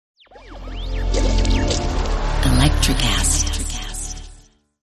NutraCast.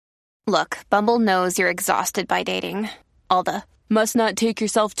 Look, Bumble knows you're exhausted by dating. All the must not take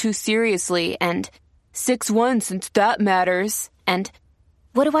yourself too seriously and 6'1" since that matters. And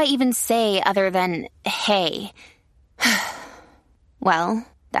what do I even say other than hey? Well,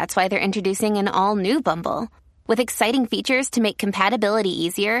 that's why they're introducing an all-new Bumble with exciting features to make compatibility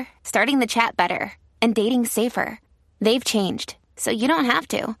easier, starting the chat better, and dating safer. They've changed, so you don't have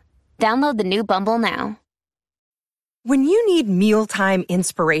to. Download the new Bumble now. When you need mealtime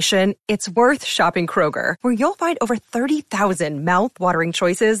inspiration, it's worth shopping Kroger, where you'll find over 30,000 mouth-watering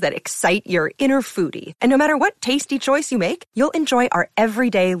choices that excite your inner foodie. And no matter what tasty choice you make, you'll enjoy our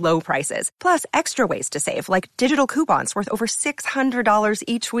everyday low prices, plus extra ways to save, like digital coupons worth over $600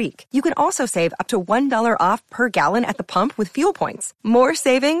 each week. You can also save up to $1 off per gallon at the pump with fuel points. More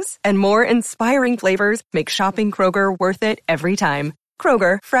savings and more inspiring flavors make shopping Kroger worth it every time.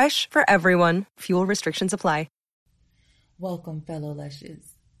 Kroger, fresh for everyone. Fuel restrictions apply. Welcome, fellow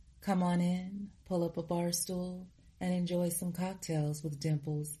Lushes. Come on in, pull up a bar stool, and enjoy some cocktails with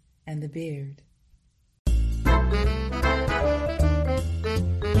Dimples and the Beard.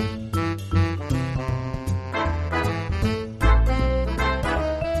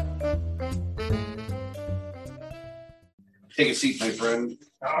 Take a seat, my friend.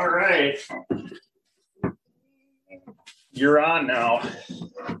 All right. You're on now.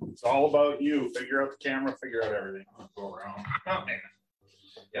 It's all about you. Figure out the camera, figure out everything. I'll go around. Oh, man.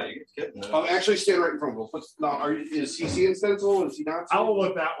 Yeah, you get good. Actually, stand right in front of him. Is he seeing stencil? Is he not? I will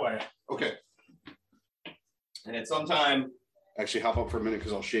look that way. Okay. And at some time, actually, hop up for a minute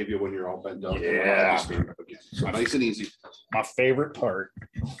because I'll shave you when you're all bent up. Yeah. Stand up again. So nice and easy. My favorite part.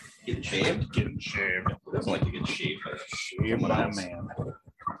 Getting shaved? Getting shaved. Who doesn't like to get shaved? Shaved by a man.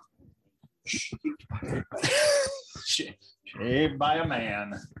 Shaved by a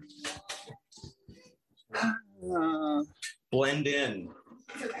man. Blend in.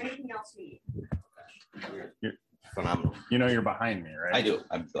 Is there anything else we need? You're phenomenal. You know you're behind me, right? I do.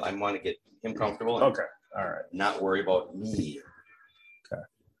 I want to get him comfortable. And okay. All right. Not worry about me. Okay.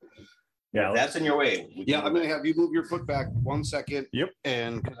 Yeah. If that's in your way. I'm going to have you move your foot back 1 second. Yep.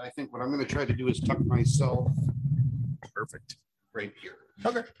 And because I think what I'm going to try to do is tuck myself. Perfect. Right here.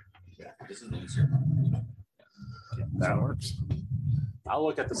 Okay. Yeah. This is easier. Yeah, that works. I'll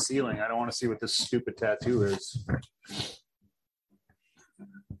look at the ceiling. I don't want to see what this stupid tattoo is.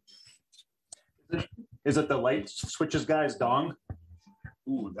 Is it the light switches guy's dong?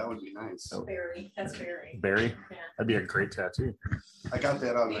 Ooh, that would be nice. Barry. That's Barry. Barry? Yeah. That'd be a great tattoo. I got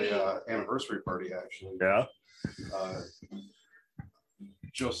that on the anniversary party, actually. Yeah.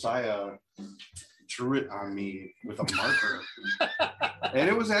 Josiah drew it on me with a marker. And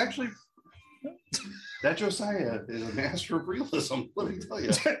it was actually, that Josiah is a master of realism, let me tell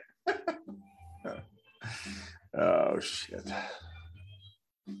you. Oh, shit.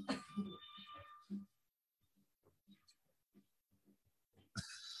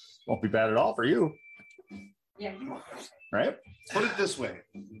 Won't be bad at all for you. Yeah, you won't. Right? Put it this way.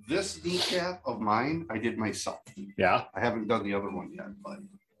 This kneecap of mine, I did myself. Yeah. I haven't done the other one yet, but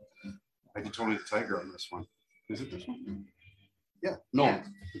I did Tony the Tiger on this one. Is it this one? Yeah. No, Yeah.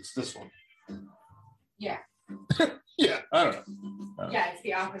 It's this one. Yeah. Yeah. I don't know. Yeah, it's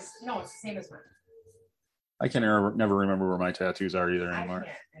the opposite. No, it's the same as mine. I can never remember where my tattoos are either anymore.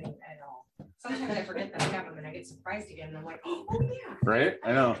 I can't at all. Sometimes I forget that I have them and I get surprised again and I'm like, oh yeah. Right?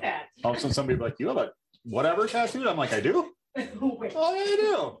 I know. Like that. All of a sudden somebody be like, you have a whatever tattoo? I'm like, I do? Wait. Oh, yeah, I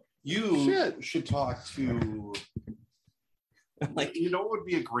do. You should talk to, like, you know what would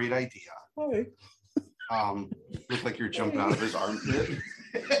be a great idea? Hey. Look like you're jumping out of his armpit.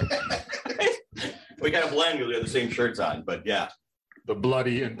 We got to blend because we have the same shirts on, but yeah. The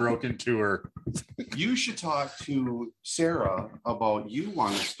bloody and broken tour. You should talk to Sarah about you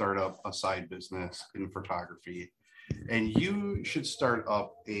want to start up a side business in photography, and you should start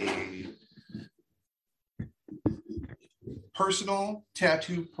up a personal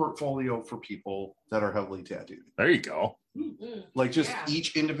tattoo portfolio for people that are heavily tattooed. There you go. Like just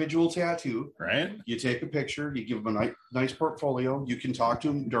each individual tattoo, right? You take a picture, you give them a nice portfolio. You can talk to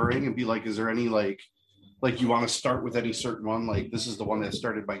them during and be like, is there any like you want to start with any certain one? Like this is the one that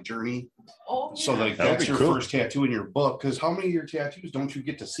started my journey. Oh, so like that's your first tattoo in your book. Because how many of your tattoos don't you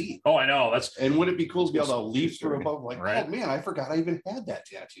get to see? Oh, I know. And would it be cool to be able to leaf through above like, right. Oh man, I forgot I even had that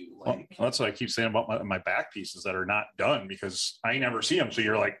tattoo. Like well, that's what I keep saying about my back pieces that are not done because I never see them. So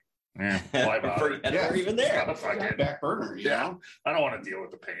you're like, why bother? They're even there. Back burner. You know? I don't want to deal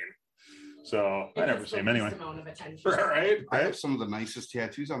with the pain. So I never see them anyway. Right. I have some of the nicest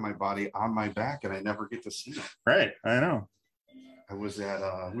tattoos on my body on my back, and I never get to see them. Right. I know. I was at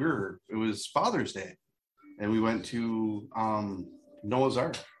it was Father's Day, and we went to Noah's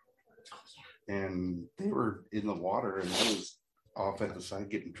Ark, and they were in the water, and I was off at the side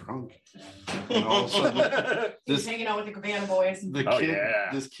getting drunk. And all of a sudden, He's hanging out with the Cabana boys.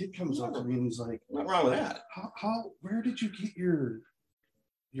 This kid comes up to me and he's like, What's wrong with that? Where did you get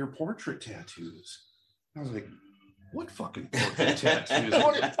your portrait tattoos? I was like, what fucking portrait tattoos?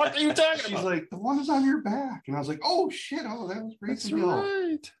 What the fuck are you talking She's about? like, the one is on your back. And I was like, oh shit, that was great. That's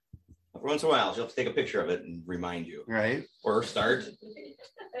right. Every once in a while, she'll have to take a picture of it and remind you. Right? Or start.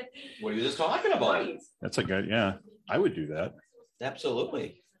 What are you just talking about? That's a good, yeah. I would do that.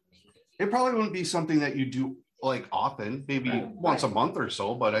 Absolutely. It probably wouldn't be something that you do like often, maybe once a month or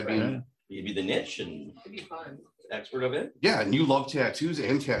so, but I mean, You'd be the niche and It'd be fun. expert of it. yeah, and you love tattoos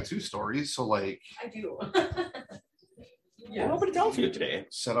and tattoo stories. So like I do. Well, nobody tells you today.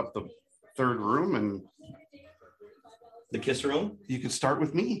 set up the third room and The kiss room. you could start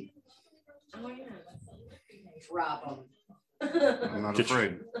with me. Oh, yeah. Drop them. I'm not Get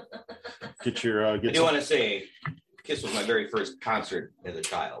afraid. Get your I do want to say, Kiss was my very first concert as a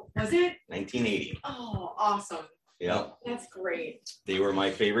child, Was it? 1980. Oh, awesome. Yeah, That's great. they were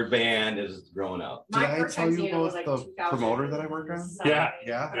my favorite band as growing up. Did I first tell time you seeing it was about like the 2000. promoter that I work on? Yeah.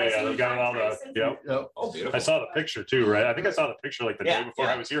 Yeah. Yeah, they've got all the, yep. Yep. Oh, beautiful. I saw the picture too, right? I think I saw the picture like the day before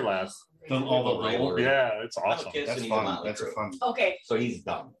I was here last. All the rivalry. Yeah, it's I'm a awesome. Kiss That's and he's a fun. Motley That's a Crue. fun. Okay. So he's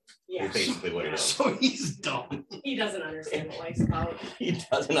dumb. Yeah. Is basically what it is. So he's dumb. He doesn't understand what life's about. He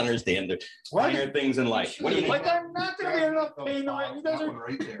doesn't understand the finer things in life. What do you Like think? I'm not gonna be enough pain. No, you guys That are. one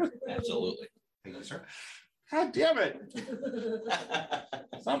right there. Absolutely. Thank you, sir. God damn it!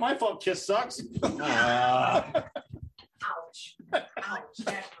 It's not my fault. Kiss sucks. Ouch. Ouch. That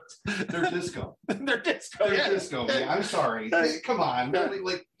hurt. They're disco. They're disco. They're Yeah. disco. Man. I'm sorry. Hey, come on. Like,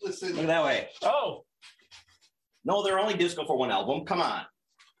 Look at listen. that way. Oh, No, they're only disco for one album. Come on.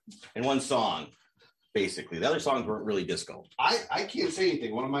 And one song, basically. The other songs weren't really disco. I can't say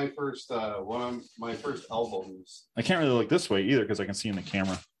anything. One of my first albums I can't really look this way either because I can see in the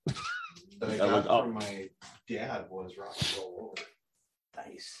camera. that I I got look up. from my dad was Rock and Roll Over.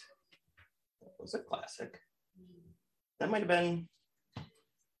 Nice. That was a classic. That might have been.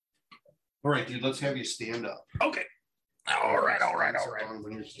 All right, dude. Let's have you stand up. Okay. All right.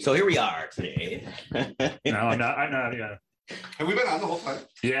 When you're So here we are today. No, I'm not. Yeah. Have we been on the whole time?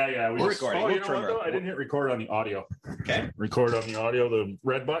 Yeah. We're recording. Oh, you We'll know trim what, though? our- I didn't hit record on the audio. Okay. Record on the audio, the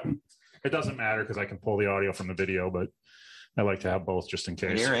red button. It doesn't matter because I can pull the audio from the video, but I like to have both just in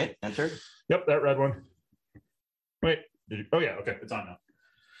case. Here, it entered. Yep, that red one. Wait, did you? Oh yeah, okay, it's on now.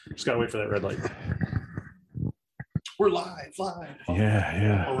 Just gotta wait for that red light. We're live.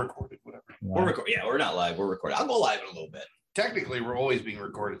 Yeah. Or recorded, whatever. We're recording. Yeah, we're not live. We're recording. I'll go live in a little bit. Technically, we're always being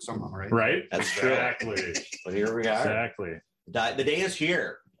recorded somehow, right? Right? That's true. Exactly. But here we are. Exactly. The day is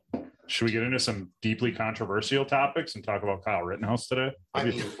here. Should we get into some deeply controversial topics and talk about Kyle Rittenhouse today? I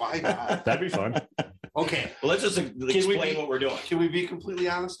mean, why not? That'd be fun. Okay. Well, let's just explain what we're doing. Can we be completely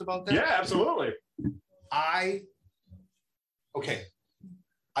honest about that? Yeah, absolutely. I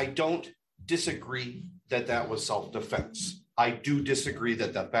don't disagree that was self-defense. I do disagree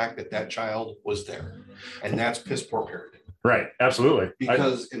that the fact that child was there, and that's piss poor parenting. Right. Absolutely.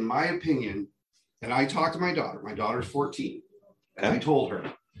 Because in my opinion, and I talked to my daughter's 14, and I told her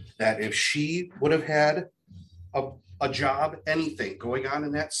that if she would have had a job, anything going on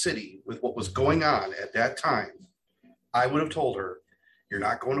in that city with what was going on at that time, I would have told her, you're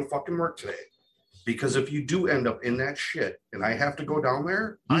not going to fucking work today. Because if you do end up in that shit and I have to go down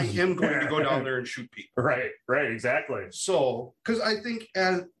there, I am going to go down there and shoot people. Right. Exactly. So, because I think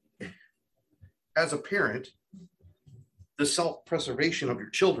as a parent, the self-preservation of your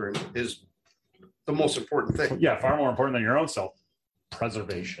children is the most important thing. Yeah, far more important than your own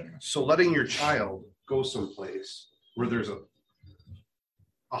self-preservation. So letting your child go someplace where there's a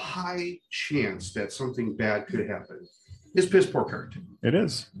high chance that something bad could happen is piss poor parenting. It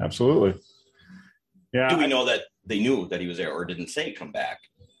is. Absolutely. Yeah. Do we know that they knew that he was there or didn't say come back?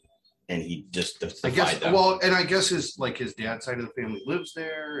 And he just defied I guess, them. well, and I guess his dad's side of the family lives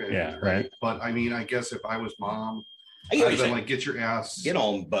there. And, Yeah, right. But I mean, I guess if I was mom, I get what I'd you're been saying. like, get your ass. Get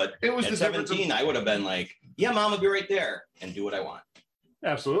home, but It was at the difference of- 17, I would have been like, yeah, mom will be right there and do what I want.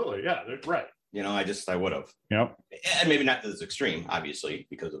 Absolutely. Yeah. Right. You know, I would have. Yep. And maybe not to this extreme, obviously,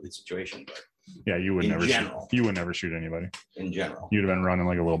 because of the situation, but Yeah. You would In never general. shoot. You would never shoot anybody. in general, You'd have been running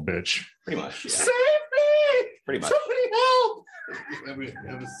like a little bitch. pretty much. Yeah, Save me! pretty much. Somebody help!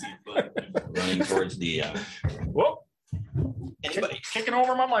 Have a seat, bud. Running towards the Whoop! anybody. Kicking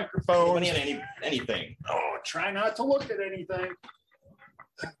over my microphone. Anybody and anything. Oh, try not to look at anything.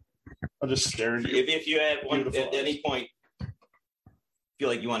 I'll just stare at you. If you at Beautiful any point feel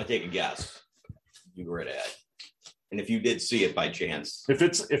like you want to take a guess, you were at. And if you did see it by chance, if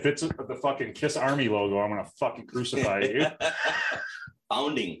it's the fucking Kiss Army logo, I'm gonna fucking crucify you.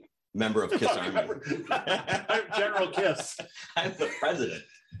 Founding member of Kiss Army. I'm General Kiss. I'm the president.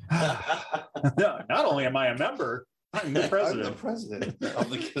 Not only am I a member, I'm the president. I'm the president of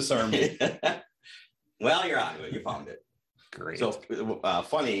the Kiss Army. Well, you're on to it. You found it. Great. So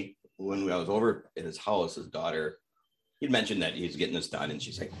funny, when I was over at his house, his daughter, he'd mentioned that he's getting this done, and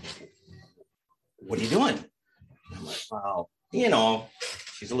she's like, "What are you doing?" And I'm like, "Well, you know,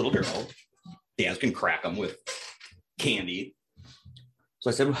 she's a little girl. Dads can crack them with candy." So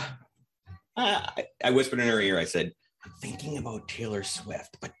I said, I whispered in her ear, I said, "I'm thinking about Taylor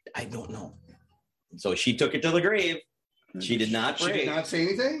Swift, but I don't know." So she took it to the grave. She did not break. She did not say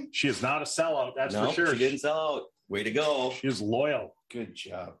anything? She is not a sellout, that's No, for sure. She didn't sell out. Way to go. She is loyal. Good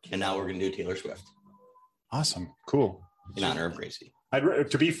job. And now we're going to do Taylor Swift Awesome. Cool. in honor of Gracie.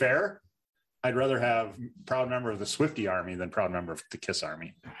 To be fair, I'd rather have proud member of the Swifty Army than proud member of the Kiss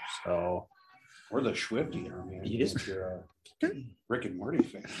Army. So Or the Swifty Army. You just- You're a Rick and Morty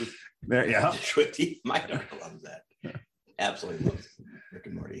fan. there, yeah. Swifty. My daughter loves that. Absolutely loves Rick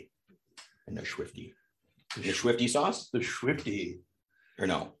and Morty. And the Swifty. The Swifty sauce? The Swifty. Or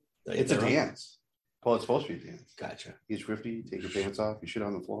no? It's a dance. Well, it's supposed to be a dance. Gotcha. Get Swifty, take your pants off, you shit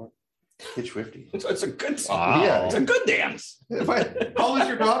on the floor. Get Swifty. It's a good song. Wow. Yeah. It's a good dance. How old is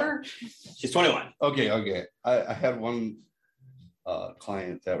your daughter? She's 21. Okay. I had one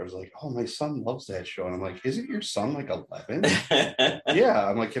client that was like, "Oh, my son loves that show," and I'm like, "Isn't your son like 11?" Yeah,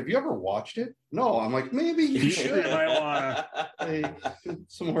 I'm like, "Have you ever watched it?" No, I'm like, "Maybe you You should." might wanna. Hey,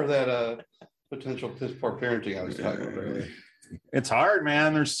 some more of that potential piss poor parenting I was talking about earlier. It's hard,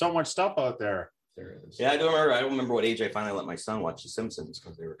 man. There's so much stuff out there. There it is. Yeah, I don't remember what age I finally let my son watch The Simpsons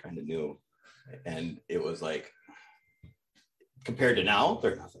because they were kind of new. And it was like, compared to now,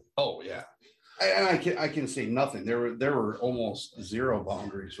 they're nothing. Oh yeah, and I can say nothing. There were almost zero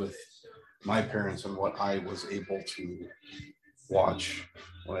boundaries with my parents and what I was able to watch.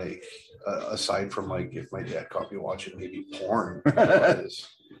 Like aside from like if my dad caught me watching maybe porn.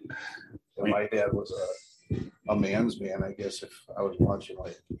 My dad was a man's man. I guess if I was watching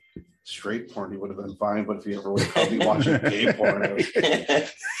like straight porn, he would have been fine. But if he ever would have caught me watching gay porn, I was,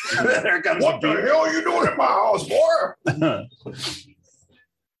 There comes what the hell are you doing at my house, boy?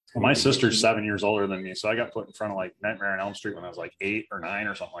 Well, my sister's 7 years older than me, so I got put in front of like Nightmare on Elm Street when I was like 8 or 9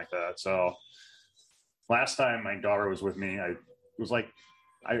 or something like that. So last time my daughter was with me, I was like,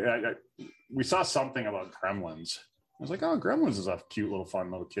 we saw something about Gremlins. I was like, "Oh, Gremlins is a cute little fun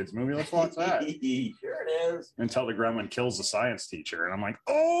little kids movie. Let's watch that." Sure it is. Until the gremlin kills the science teacher, and I'm like,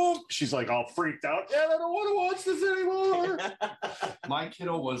 "Oh!" She's like all freaked out. "Yeah, I don't want to watch this anymore." My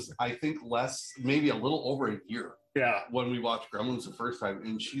kiddo was, I think, maybe a little over a year Yeah, when we watched Gremlins the first time,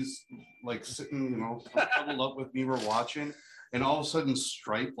 and she's like sitting, cuddled up with me. We're watching, and all of a sudden,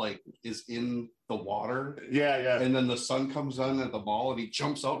 Stripe like is in the water, yeah. and then the sun comes on at the mall, and he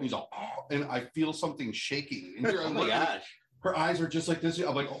jumps out, and he's all, "Oh," and I feel something shaking. And Oh my gosh. her eyes are just like this.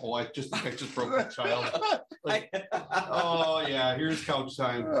 I'm like, "Oh, I just broke my child." Like, oh yeah, here's couch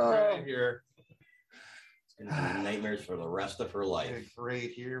time right here. It's gonna be nightmares for the rest of her life. Okay,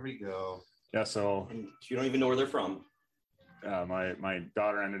 great, here we go. Yeah. So And you don't even know where they're from. my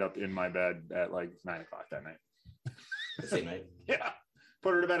daughter ended up in my bed at like 9 o'clock that night. The same night. Yeah.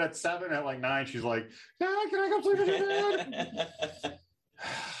 Put her to bed at 7. At like 9, she's like, "Yeah, can I come sleep in your bed?"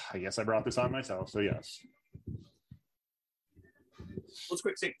 I guess I brought this on myself. So yes. Let's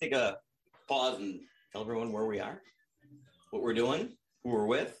quick take a pause and tell everyone where we are, what we're doing, who we're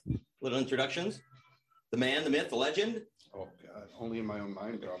with, little introductions. The man, the myth, the legend. Oh God, only in my own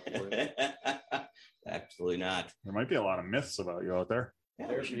mind, probably. Absolutely not. There might be a lot of myths about you out there. Yeah,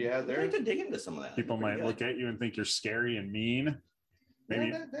 There's- we should- yeah, we'd there- like to dig into some of that. People might look at you and think you're scary and mean. Maybe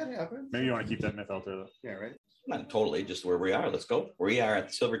Yeah, that happens. maybe you want to keep that myth out there though. Yeah, right. Not totally, just where we are. Let's go. We are at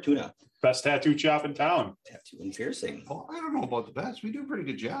the Silver Tuna Best tattoo shop in town. Tattoo and Piercing. Oh, I don't know about the best. We do a pretty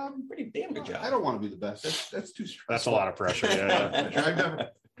good job. Pretty damn good job. I don't want to be the best. That's too stressful. That's a lot of pressure. Yeah. I've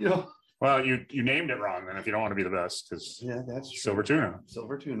never, Well, you named it wrong then if you don't want to be the best, because Yeah, that's true. Silver Tuna.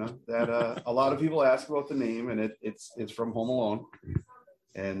 Silver Tuna. That a lot of people ask about the name, and it's from Home Alone.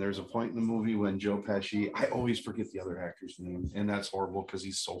 And there's a point in the movie when Joe Pesci, I always forget the other actor's name, and that's horrible because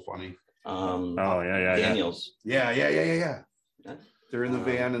he's so funny. Oh yeah. Daniels. Yeah. Yeah. They're in the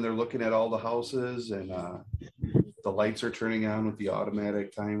van and they're looking at all the houses, and the lights are turning on with the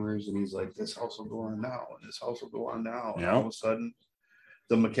automatic timers, and he's like, "This house will go on now, and this house will go on now." And Yeah. all of a sudden,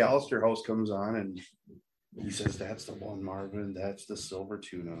 the McAllister house comes on, and He says that's the one, Marvin. That's the silver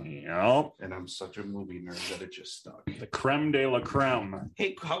tuna. Yep. And I'm such a movie nerd that it just stuck. The creme de la creme.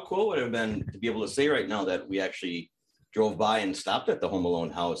 Hey, how cool would it have been to be able to say right now that we actually drove by and stopped at the Home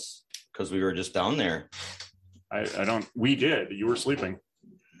Alone house because we were just down there. We did. You were sleeping.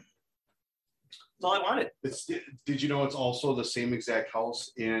 That's all I wanted. Did you know it's also the same exact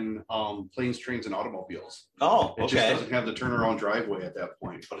house in Planes, Trains, and Automobiles? Oh, It just okay. doesn't have the turnaround driveway at that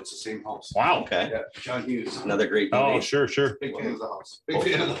point, but it's the same house. Wow. Okay. Yeah, John Hughes. Another great movie. Oh, sure. Big fan of the house. Big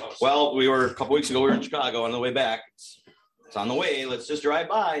fan of the house. Well, we were a couple weeks ago, we were in Chicago on the way back. It's on the way. Let's just drive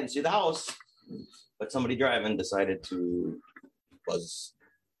by and see the house. But somebody driving decided to buzz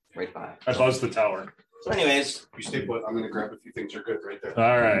right by. I buzzed the tower. So anyways, You stay put. I'm going to grab a few things. You're good right there.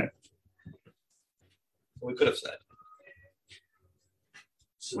 All right. we could have said,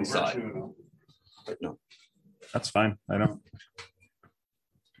 we saw it. Tuna. but no. That's fine. I don't.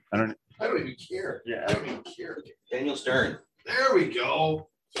 I don't even care. Yeah. I don't even care. Daniel Stern. There we go.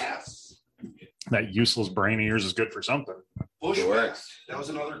 Yes. That useless brain of yours is good for something. Bushwhacked. That was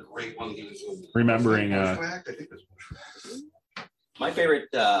another great one he was in. Remembering, Bushwhacked? I think it was Bushwhacked. My favorite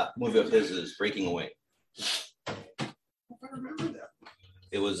movie of his is Breaking Away. I remember that.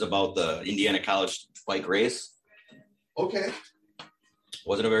 It was about the Indiana College bike race. Okay.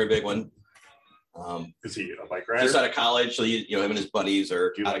 Wasn't a very big one. Is he a bike rider? Just out of college, so him and his buddies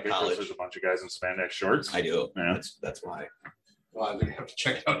are Do you out like of it 'cause college. there's a bunch of guys in spandex shorts? I do. Yeah. That's why. Well, I'm gonna have to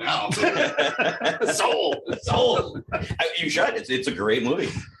check it out now. Sold. You should. It's a great movie.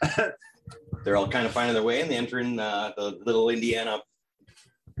 They're all kind of finding their way, and they enter in the little Indiana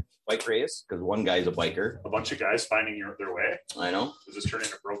bike race because one guy's a biker. A bunch of guys finding their way. I know. Does this turn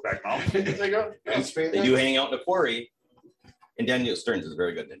into Brokeback Mountain? They go. They do hang out in the quarry, and Daniel Stearns is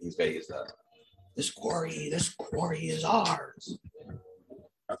very good. He's this quarry is ours.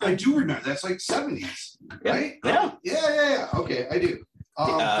 I do remember. That's like 70s, right? Yeah. Yeah. Okay, I do.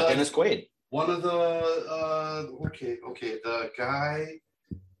 Dennis Quaid. One of the the guy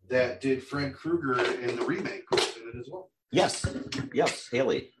that did Fred Krueger in the remake was in it as well. Yes,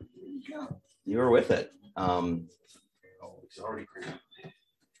 Haley. You were with it. He's already great.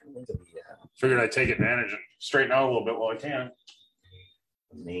 Figured I'd take advantage and straighten out a little bit while I can.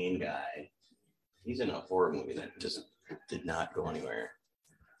 The main guy. He's in a horror movie that just did not go anywhere.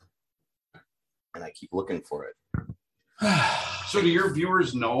 And I keep looking for it. So do your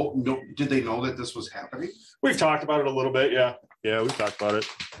viewers know? Did they know that this was happening? We've talked about it a little bit, yeah. Yeah, we've talked about it.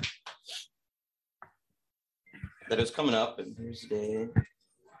 That is coming up, and here's the day.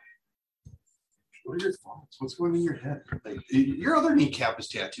 What are your thoughts? What's going on in your head? Like, your other kneecap is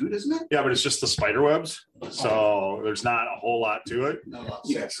tattooed, isn't it? Yeah, but it's just the spider webs, so there's not a whole lot to it. Not a lot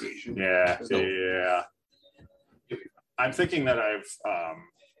of saturation. Yeah. I'm thinking that I've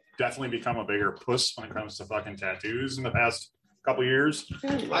definitely become a bigger puss when it comes to fucking tattoos in the past couple years.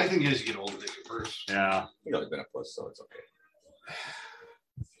 I think as you get older, they get worse. Yeah. You've always been a puss, so it's okay.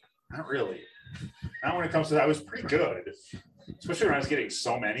 Not really. Not when it comes to that. I was pretty good, especially when I was getting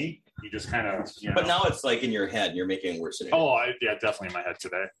so many. You just kind of, But now it's like in your head, and you're making it worse than it is. Oh, definitely in my head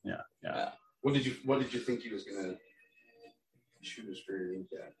today. Yeah. What did you think he was gonna choose for your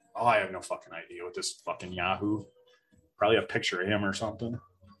kneecap? Oh, I have no fucking idea with this fucking Yahoo. Probably a picture of him or something.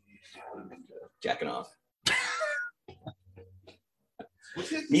 Jacking off. What's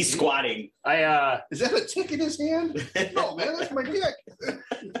that? He's squatting. Is that a tick in his hand? No, man, that's my dick.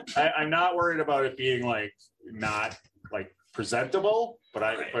 I'm not worried about it being like not like presentable, but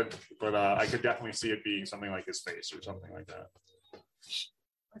I could definitely see it being something like his face or something like that.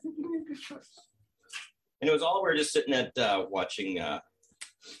 I think you made a good choice. And it was all we're just sitting at watching.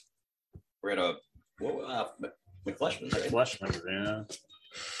 We're at McFleshman's, right? Fleshman, yeah.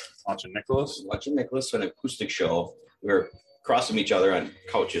 Watching Nicholas. Watching Nicholas an acoustic show. We were crossing each other on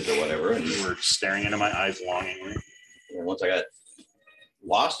couches or whatever, and You were staring into my eyes longingly. once I got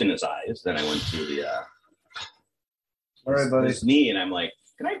lost in his eyes, then I went to the All right, buddy. his knee, and I'm like,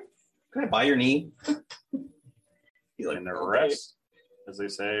 "Can I buy your knee?" He's like, And the "Okay." rest, as they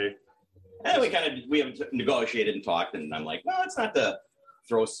say. And we have negotiated and talked, and I'm like, "No, it's not to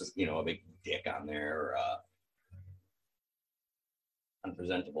throw a big dick on there or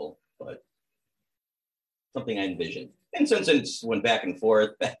unpresentable, but something I envisioned." And since it went back and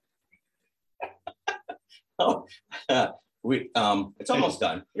forth, it's almost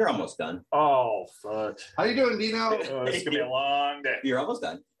done. You're almost done. Oh, fuck. How you doing, Dino? Oh, this is going to be a long day. You're almost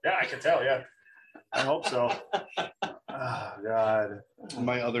done. Yeah, I can tell, yeah. I hope so. Oh, God.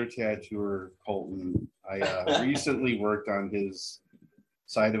 My other tattooer, Colton, I recently worked on his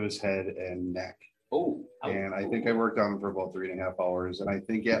side of his head and neck. Oh. And I think I worked on it for about 3.5 hours. And I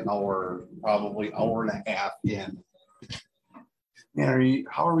think at probably hour and a half in. Man,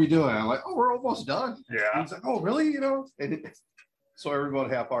 how are we doing? I'm like, oh, we're almost done. Yeah. He's like, oh, really? You know? So every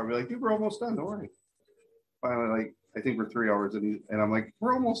about a half hour, I'd be like, dude, we're almost done. Don't worry. Finally, like, I think we're 3 hours in, and I'm like,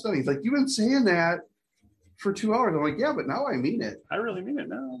 we're almost done. He's like, you've been saying that for 2 hours. I'm like, yeah, but now I mean it. I really mean it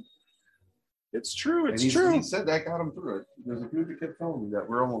now. It's true. It's and true. He said that got him through it. There's a dude that kept telling me that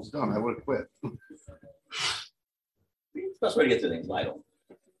we're almost done. I would have quit. Best way to get to things, Lidl.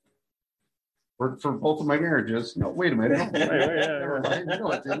 Worked for both of my marriages. No, wait a minute. Never mind.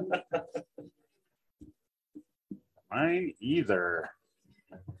 No, it didn't. Mine either.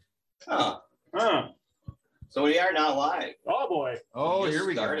 Huh. Huh. So we are now live. Oh boy. Oh, Just here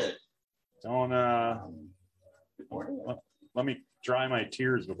we started. go. Don't Good morning. let me dry my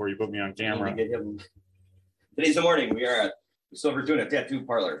tears before you put me on camera. Today's the morning. We are at the Silver Tuna Tattoo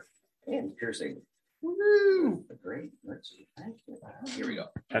Parlor and piercing. Woo! Great. Here we go.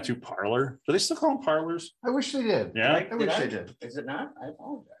 Tattoo parlor. Do they still call them parlors? I wish they did. Yeah. I wish they did. Is it not? I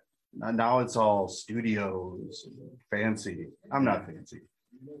apologize. Now it's all studios, fancy. I'm not fancy.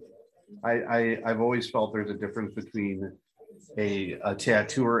 I've always felt there's a difference between a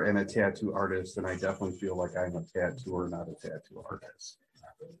tattooer and a tattoo artist, and I definitely feel like I'm a tattooer, not a tattoo artist.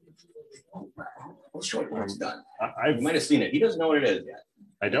 Let's show it when it's done. You You might have seen it. He doesn't know what it is yet.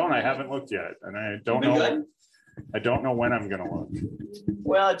 I don't. I haven't looked yet, and I don't Been know. good? I don't know when I'm going to look.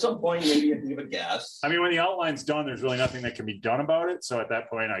 Well, at some point, maybe you can give a guess. I mean, when the outline's done, there's really nothing that can be done about it. So at that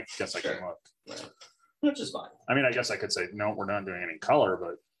point, I guess I can look. Which is fine. I mean, I guess I could say no, we're not doing any color,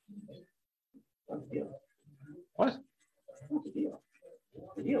 but What's the deal? what? What's the deal?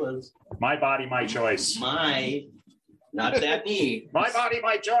 The deal is My body, my choice. not that knee. My body,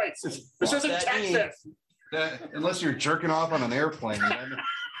 my choice. This isn't That knee. Texas. Unless you're jerking off on an airplane,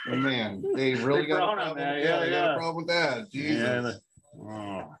 then, man, they really Big got a frown on problem. that. Yeah, they got Yeah. a problem with that. Jesus. Yeah.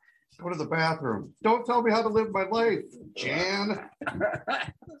 Oh. Go to the bathroom. Don't tell me how to live my life, Jan.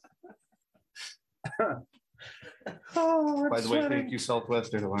 Oh, By the way, thank you,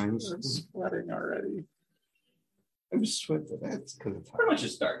 Southwest Airlines. I'm sweating already. I'm sweating. That's because it's Pretty hot. much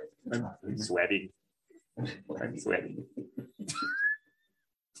just started. I'm sweating. I'm sweating.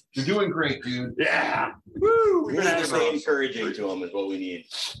 You're doing great, dude. Yeah. Woo! We need to stay encouraging to him is what we need.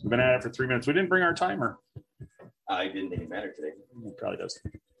 We've been at it for 3 minutes. We didn't bring our timer. I didn't think it mattered today, It probably does.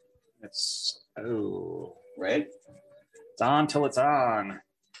 It's right? It's on till it's on.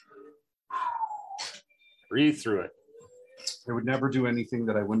 Breathe through it. I would never do anything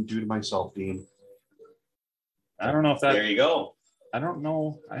that I wouldn't do to myself, Dean. I don't know if that. There you go. I don't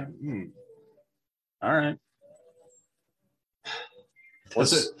know. All right.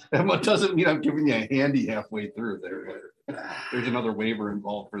 What doesn't mean I'm giving you a handy halfway through there. There's another waiver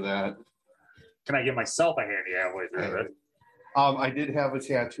involved for that. Can I give myself a handy halfway through it? I did have a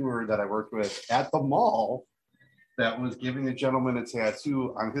tattooer that I worked with at the mall that was giving a gentleman a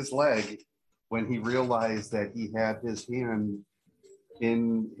tattoo on his leg when he realized that he had his hand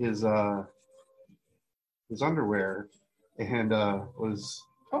in his underwear and was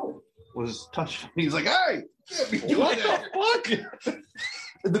touched. He's like, "Hey, can't be doing What that." the fuck?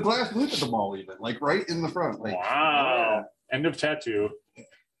 The glass loop at the mall, even like right in the front. Like, Wow. End of tattoo.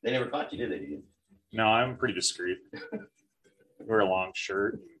 They never caught you, did they? No, I'm pretty discreet. Wear a long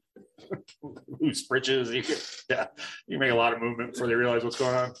shirt. Loose breeches. You can make a lot of movement before they realize what's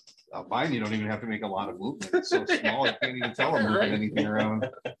going on. mine, you don't even have to make a lot of movement. It's so small, you can't even tell I'm moving anything around.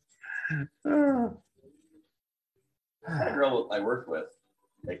 I had a girl I worked with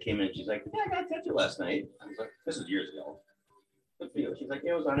that came in. She's like, "Yeah, I got a tattoo last night." I was like, "This is years ago." Good for you. She's like,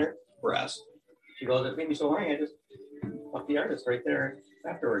 "Yeah, it was on her breast." She goes, "It made me so horny. I just fucked the artist right there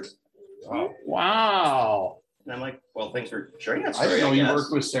afterwards." Oh, wow. And I'm like, "Well, thanks for sharing that I story." didn't know you guess.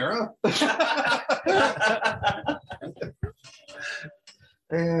 worked with Sarah.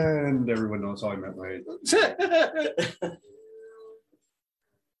 And everyone knows how I met my.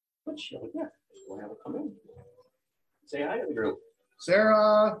 But she's like, "Yeah, we'll have her come in. Say hi to the group.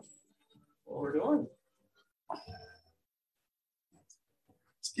 Sarah. What we're doing."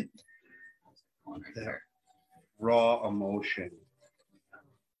 Right there. Raw emotion.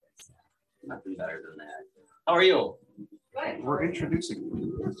 Nothing better than that. How are you? Good. We're introducing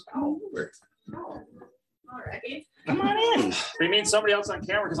you. Oh, All right. come on in. We mean somebody else on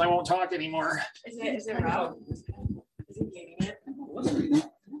camera because I won't talk anymore. Is it Rob? Is he getting it?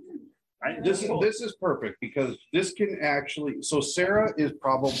 This is perfect because this can actually. So Sarah is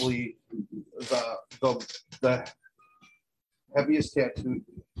probably the heaviest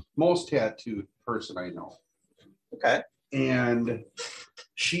most tattooed person I know. Okay. And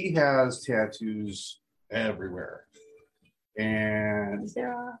she has tattoos everywhere. And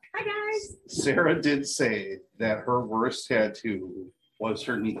Sarah. Hi guys. Sarah did say that her worst tattoo was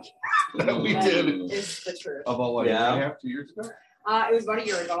her knee that we did Is the truth. about like Yeah. 2 years ago. It was about a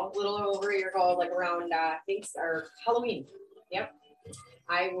year ago, a little over a year ago, like around Halloween. Yep.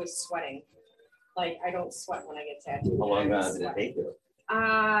 I was sweating. Like I don't sweat when I get tattooed. How long I was did it sweating. take you?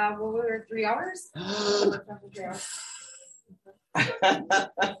 Well, we were 3 hours. 3 hours.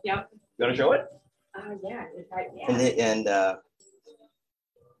 Yep. You want to show it? Yeah. Yeah. And There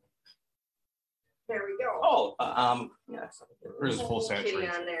we go. yeah, Hers is full Kitty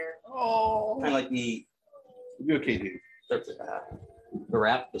saturation. on there. Oh, kind of like the you'll be okay, dude. the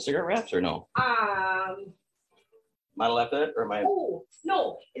cigarette wraps or no? Model after that or my? Oh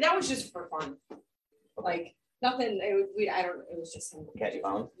no, that was just for fun. Like nothing. It was just some Cat you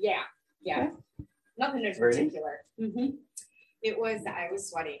found? Yeah. Nothing in Very nice. particular. Mm-hmm. It was. I was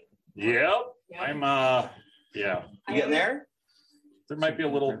sweaty. Yep. Yeah. I'm yeah. You getting there? There might be a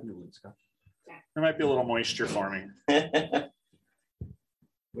little moisture forming. Wait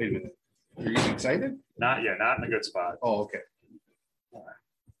a minute. Are you excited? Not yet, not in a good spot. Oh, okay.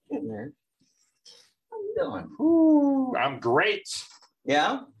 Getting there. How you doing? Ooh, I'm great.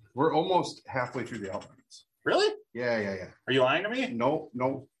 Yeah. We're almost halfway through the outlines. Really? Yeah. Are you lying to me? No,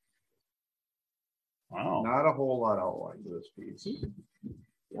 Wow. not a whole lot outlined to this piece.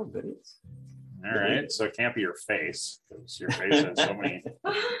 Yeah, good. All right. So it can't be your face, because your face has so many.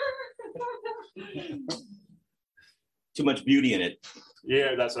 Too much beauty in it.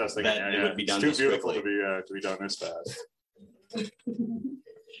 Yeah, that's what I was thinking. That it Yeah, would be it's done too this beautiful quickly. to be done this fast. As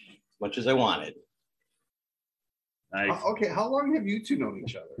much as I wanted. Okay, how long have you two known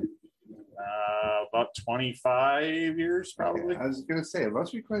each other? About 25 years, probably. I was gonna say it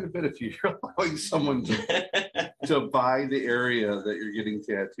must be quite a bit if you're allowing someone to buy the area that you're getting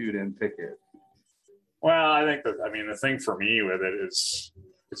tattooed and pick it. Well, I think the thing for me with it is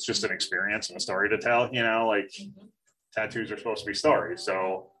it's just an experience and a story to tell, like tattoos are supposed to be stories.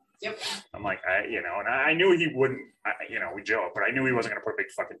 So Yep. I'm like, and I knew he wouldn't, we joke, but I knew he wasn't going to put a big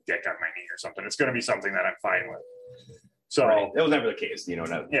fucking dick on my knee or something. It's going to be something that I'm fine with. So Right. That was never the case, Yeah.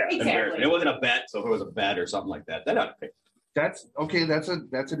 Exactly. It wasn't a bet. So if it was a bet or something like that, then I'd pick. That's okay. That's an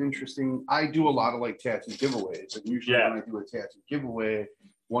interesting. I do a lot of like tattoo giveaways, and usually when I do a tattoo giveaway,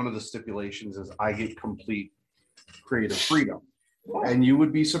 one of the stipulations is I get complete creative freedom. And you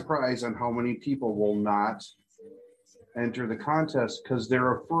would be surprised on how many people will not enter the contest because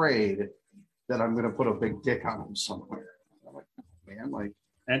they're afraid that I'm going to put a big dick on them somewhere. I'm like, man, like.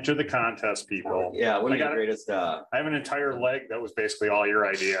 enter the contest, people. Yeah, one of I the got- greatest. I have an entire leg that was basically all your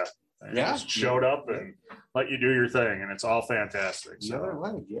idea. And Yeah. just showed up and let you do your thing, and it's all fantastic. The other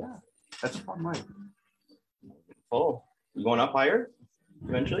leg, yeah. That's a fun leg. Oh, you going up higher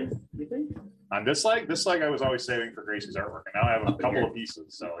eventually? You think? On this leg I was always saving for Gracie's artwork, and now I have a couple of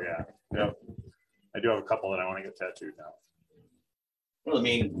pieces. So yeah, I do have a couple that I want to get tattooed now. Well, I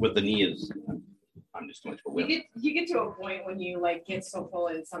mean, with the knee is, I'm just too much of a whip. You get to a point when you like get so full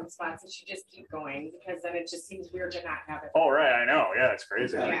in some spots that you just keep going because then it just seems weird to not have it. Oh right, I know. Yeah, it's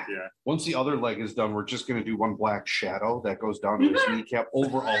crazy. Yeah. Like, yeah. Once the other leg is done, we're just going to do one black shadow that goes down to his kneecap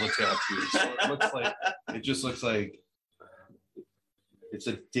over all the tattoos. So it just looks like it's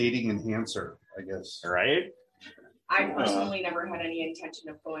a dating enhancer, I guess. Right. I personally never had any intention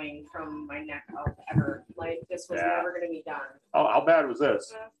of going from my neck up ever. Like this was Yeah. never going to be done. Oh, how bad was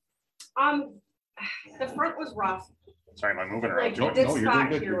this? The front was rough. Sorry, am I moving around? Like too? this no, you're spot doing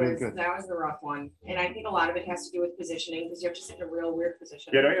good, here you're doing was good. that was the rough one, and I think a lot of it has to do with positioning because you have to sit in a real weird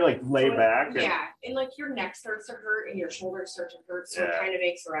position. Yeah, don't you like lay back? And, Yeah, and like your neck starts to hurt and your shoulders start to hurt, so it Yeah. kind of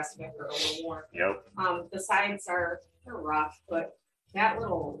makes the rest of it hurt a little more. Yep. The sides they're rough, but that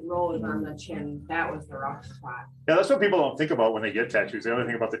little rose on the chin, that was the rough spot. Yeah, that's what people don't think about when they get tattoos. They only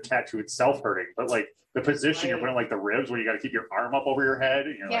think about the tattoo itself hurting, but like the position you're putting, like the ribs, where you got to keep your arm up over your head.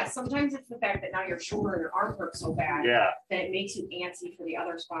 And you're Yeah, like, sometimes it's the fact that now your shoulder and your arm hurt so bad yeah, that it makes you antsy for the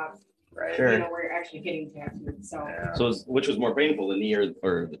other spots, right. Sure. where you're actually getting tattooed. So Yeah. So, which was more painful, the knee or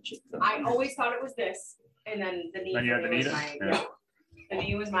the cheek? I always thought it was this, and then the knee. Then you had for the me knee was to- my, yeah. The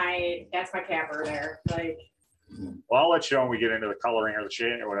knee was that's my capper there. Like, Well, I'll let you know when we get into the coloring or the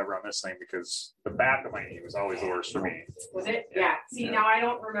shading or whatever on this thing, because the back of my knee was always the worst for me. was it? Yeah. Yeah. See, Yeah. now I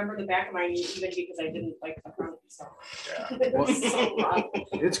don't remember the back of my knee even because I didn't like the front. So Yeah. it was so rough.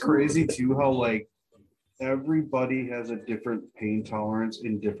 It's crazy too how like everybody has a different pain tolerance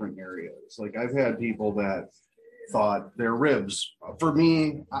in different areas. Like I've had people that thought their ribs, for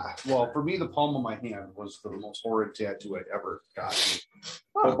me, the palm of my hand was the most horrid tattoo I'd ever gotten.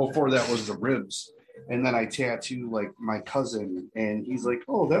 But before that was the ribs. And then I tattoo like my cousin, and he's like,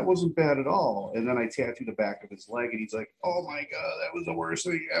 "Oh, that wasn't bad at all." And then I tattoo the back of his leg, and he's like, "Oh my god, that was the worst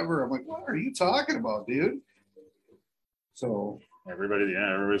thing ever." I'm like, "What are you talking about, dude?" So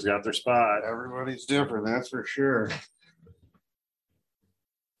everybody's got their spot. everybody's different, that's for sure.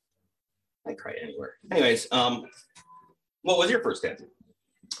 I cry anywhere. Anyways, what was your first tattoo?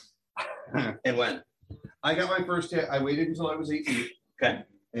 And when? I got my first tattoo. I waited until I was 18. Okay.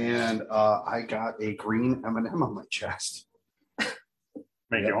 And I got a green M&M on my chest.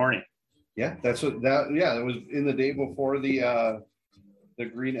 Make you horny. Yeah, that's what that. Yeah, it was in the day before the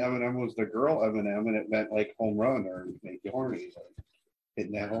green M&M was the girl M&M, and it meant like home run or make you horny, like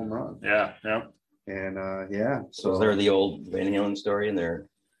hitting that home run. Yeah. And yeah, so was there the old Van Halen story in there?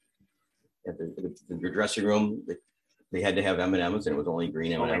 At the dressing room, they had to have M&Ms, and it was only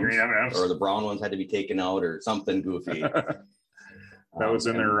green M&Ms, or the brown ones had to be taken out, or something goofy. That was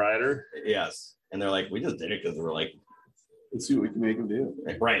in their rider. Yes, and they're like, we just did it because we're like, let's see what we can make them do.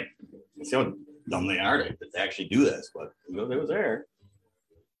 like, right. See how dumb they are to actually do this, but it was there.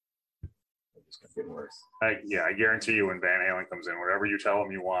 It's gonna get worse. I guarantee you when Van Halen comes in, whatever you tell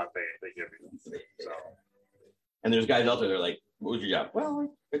them you want, they give you. So. And there's guys out there. They're like, "What was your job?" Well, I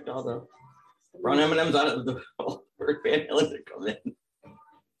picked all the brown M&Ms out of the for Van Halen to come in.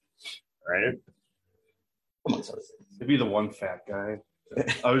 Right. Amongst other things. To be the one fat guy.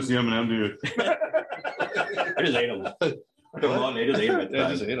 I was the M&M dude. I just ate them. I don't know. They just ate them. At the I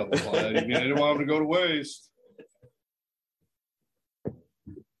time. just ate them. I didn't want them to go to waste.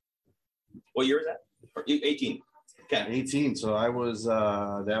 What year was that? 18. Okay. 18. So I was.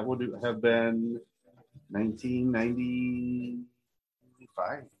 That would have been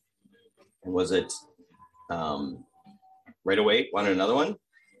 1995. And was it right away? Wanted another one?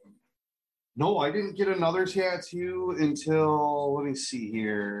 No, I didn't get another tattoo until, let me see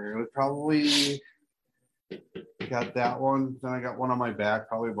here. It was probably got that one. Then I got one on my back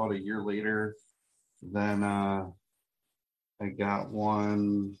probably about a year later. Then I got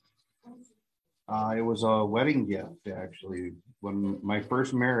one. It was a wedding gift, actually. When my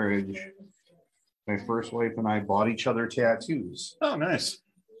first marriage, my first wife and I bought each other tattoos. Oh, nice.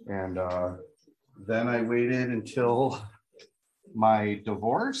 And then I waited until my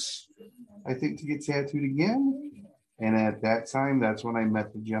divorce, I think, to get tattooed again. And at that time, that's when I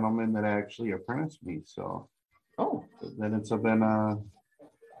met the gentleman that actually apprenticed me. So, then it's been,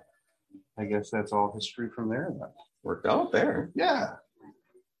 I guess that's all history from there. Then. Worked out there. Yeah.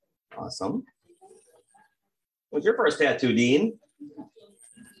 Awesome. What's your first tattoo, Dean?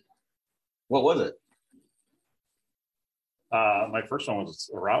 What was it? My first one was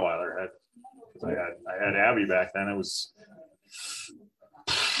a Rottweiler head. I had Abby back then. It was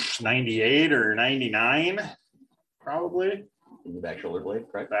 98 or 99, probably. In the back shoulder blade,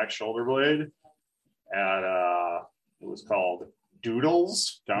 correct? Back shoulder blade. It was called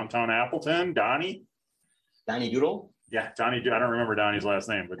Doodles, downtown Appleton. Donnie Doodle? Yeah, Donnie. I don't remember Donnie's last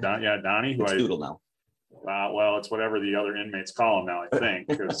name, but Donnie. It's Doodle now. Well, it's whatever the other inmates call him now, I think,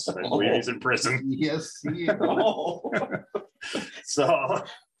 because I believe he's in prison. Yes. Yeah. So,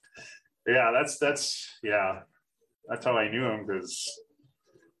 yeah, that's how I knew him, because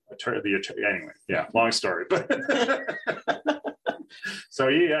anyway, yeah, long story, but so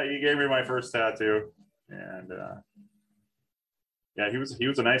he gave me my first tattoo, and he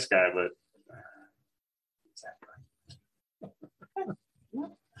was a nice guy, but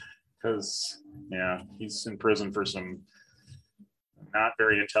because he's in prison for some not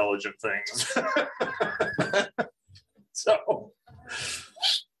very intelligent things. So,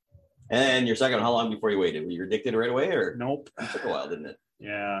 and your second one, how long before you waited? Were you addicted right away, or nope? It took a while, didn't it?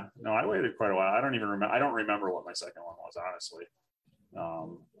 Yeah, no, I waited quite a while. I don't even remember. I don't remember what my second one was, honestly. I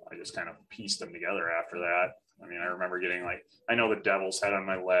just kind of pieced them together after that. I mean, I remember getting I know the Devil's head on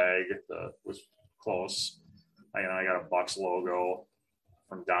my leg was close. I got a Bucks logo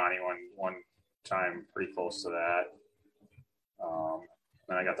from Donnie one time, pretty close to that.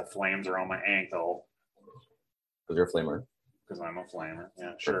 Then I got the flames around my ankle. Because you're a flamer. Because I'm a flamer.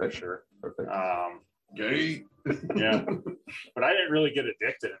 Yeah, sure, Perfect. sure. Perfect. Gay. Yeah, but I didn't really get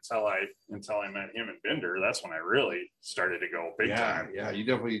addicted until I met him and Binder. That's when I really started to go big time. Yeah, you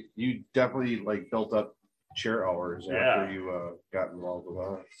definitely built up chair hours after you got involved with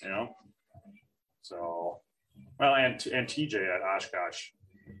us. So, well, and TJ at Oshkosh,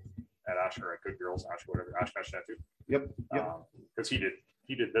 or at Good Girls, Oshkosh Tattoo. Yep. Because he did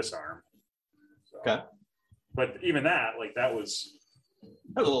this arm. So. Okay. But even that, that was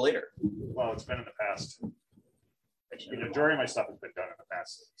a little later. Well, it's been in the past. Actually, the majority of my stuff has been done in the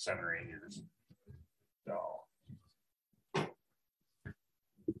past 7 or 8 years. So.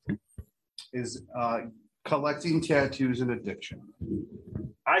 Is collecting tattoos an addiction?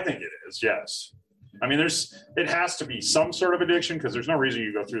 I think it is, yes. I mean, it has to be some sort of addiction because there's no reason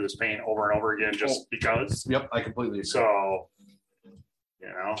you go through this pain over and over again just because. Yep, I completely agree. So,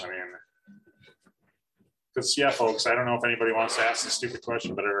 I mean, because folks, I don't know if anybody wants to ask this stupid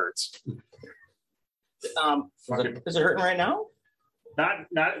question, but it hurts. Is it hurting right now? Not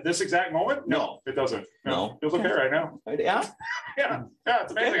at this exact moment. No, it doesn't. No. Feels okay right now. Yeah. Yeah.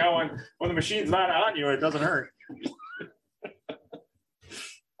 It's amazing how when the machine's not on you, it doesn't hurt.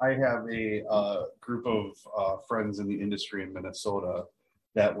 I have a group of friends in the industry in Minnesota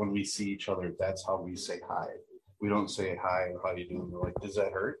that when we see each other, that's how we say hi. We don't say hi, how you doing? We're like, does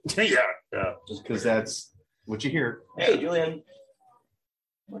that hurt? Yeah. Just because that's what you hear. Hey, Julian.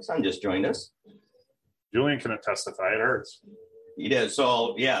 My son just joined us. Julian can attest to that. It hurts. He did.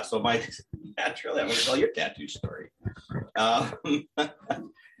 So naturally, I'm going to tell your tattoo story.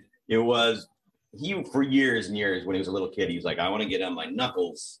 It was, for years and years when he was a little kid, he was like, I want to get on my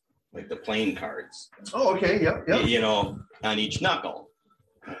knuckles, like the playing cards. Oh, okay. Yep. On each knuckle.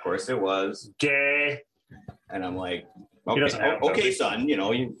 Of course, it was gay. And I'm like, okay, son,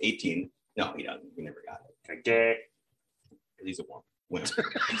 you're 18. No, he doesn't. He never got it. Gay. Because he's a woman.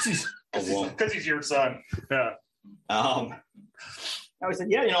 Because he's your son. Yeah. I said,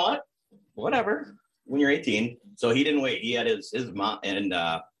 yeah, you know what? Whatever. When you're 18. So he didn't wait. He had his mom and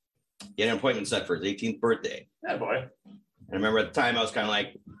he had an appointment set for his 18th birthday. Yeah, boy. And I remember at the time I was kind of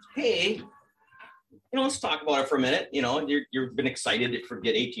like, hey, let's talk about it for a minute. You've been excited to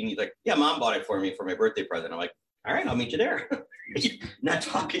get 18. He's like, yeah, mom bought it for me for my birthday present. I'm like, all right, I'll meet you there. Not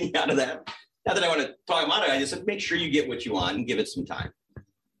talking you out of that. Not that I want to talk him out of it. I just said, make sure you get what you want and give it some time.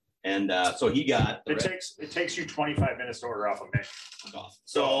 And so he got. It takes you 25 minutes to order off of me.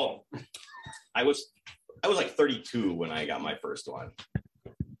 So I was like 32 when I got my first one.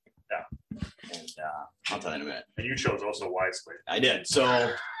 Yeah. And I'll tell you in a minute. And you chose also wisely. I did.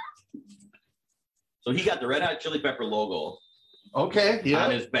 So he got the Red Hot Chili Pepper logo. Okay. Yeah.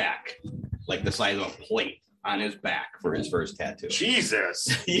 On his back, like the size of a plate on his back for his first tattoo. Jesus.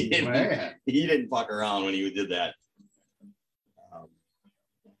 He didn't fuck around when he did that.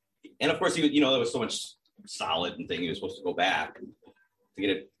 And of course, there was so much solid and thing. He was supposed to go back to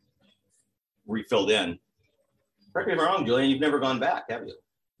get it refilled in. Correct me if I'm wrong, Julian. You've never gone back, have you?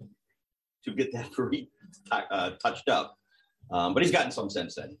 To get that touched up. But he's gotten some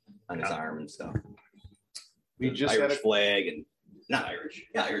since then on his arm and stuff. We just Irish flag and not Irish.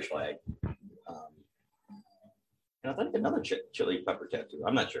 Yeah, Irish flag. And I think another chili pepper tattoo.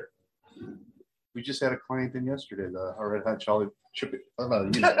 I'm not sure. We just had a client in yesterday. The Red Hot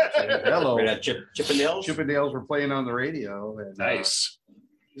hello. Red Hot Chippendales. Chippendales were playing on the radio. And, nice.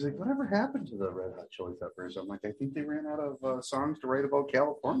 He's like, whatever happened to the Red Hot Chili Peppers? I'm like, I think they ran out of songs to write about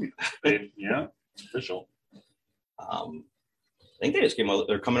California. Yeah, it's official. I think they just came out.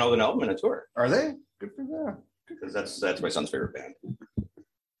 They're coming out with an album and a tour. Are they? Good for them. Because that's my son's favorite band.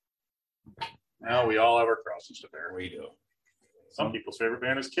 Well, we all have our crosses to bear. We do. Some people's favorite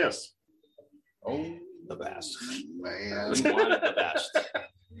band is Kiss. Oh, the best. Man. The best.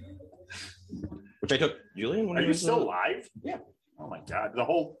 Which I took Julian. Are you still live? Yeah. Oh my God.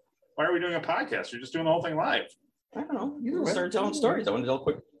 Why are we doing a podcast? You're just doing the whole thing live. I don't know. You started telling stories. I want to tell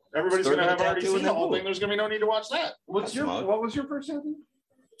quick. Everybody's going to have already seen the whole thing. There's going to be no need to watch that. What was your first tattoo?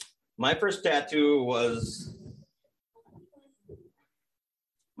 My first tattoo was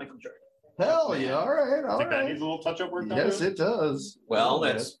Michael Jordan. Hell yeah. All right. I think that needs a little touch-up work. Yes, it does. Well,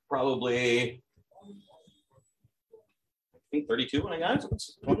 that's probably, I think 32 when I got it. So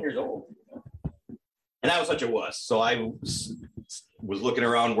it's 20 years old. And I was such a wuss. So I was looking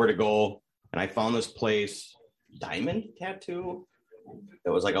around where to go. And I found this place, Diamond Tattoo,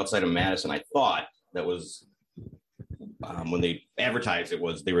 that was like outside of Madison. I thought that was, when they advertised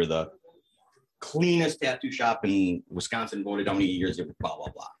they were the cleanest tattoo shop in Wisconsin, voted how many years it was, blah, blah,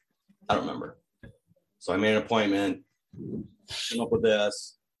 blah. I don't remember. So I made an appointment, came up with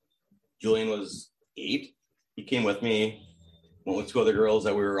this. Julian was 8. He came with me, went with 2 other girls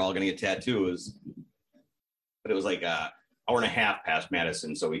that we were all going to get tattoos. But it was like an hour and a half past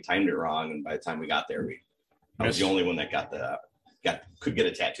Madison, so we timed it wrong. And by the time we got there, I was the only one that could get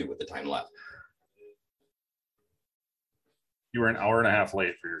a tattoo with the time left. You were an hour and a half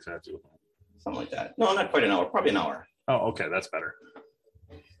late for your tattoo. Something like that. No, not quite an hour. Probably an hour. Oh, okay. That's better.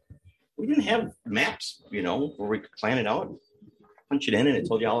 We didn't have maps, where we could plan it out, punch it in, and it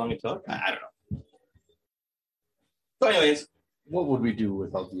told you how long it took. I don't know. So anyways. What would we do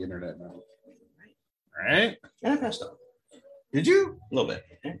without the internet now? Right? And I passed out. Did you? A little bit.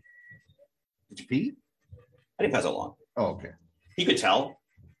 Did you pee? I didn't pass out long. Oh, okay. He could tell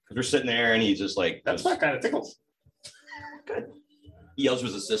We're sitting there and he's just like, That's what kind of tickles. good. He yells to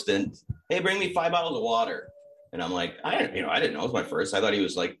his assistant, hey, bring me 5 bottles of water. And I'm like, I didn't know. It was my first. I thought he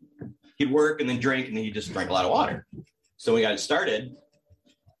was like, he'd work and then drink and then he just drank a lot of water. So when we got it started,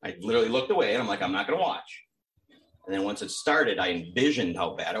 I literally looked away and I'm like, I'm not going to watch. And then once it started, I envisioned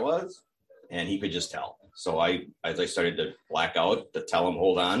how bad it was and he could just tell. So as I started to black out, to tell him,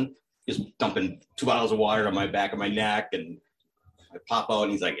 hold on, just dumping 2 bottles of water on my back of my neck. And I pop out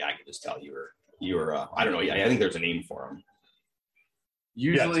and he's like, yeah, I can just tell you were, I don't know. I think there's a name for him.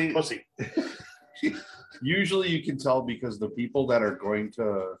 Usually, pussy. usually you can tell because the people that are going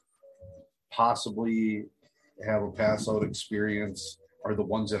to possibly have a pass out experience are the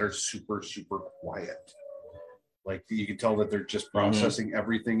ones that are super, super quiet. Like you can tell that they're just processing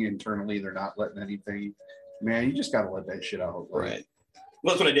everything internally. They're not letting anything, man, you just got to let that shit out. Like, Right.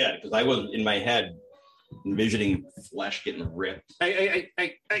 Well, that's what I did because I was in my head envisioning flesh getting ripped Hey.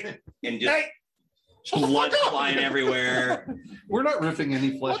 and just blood flying everywhere. We're not ripping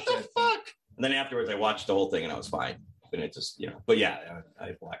any flesh. What the fuck? And then afterwards, I watched the whole thing and I was fine. And it just, but yeah,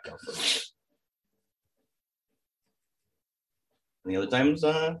 I blacked out for a minute. And the other times,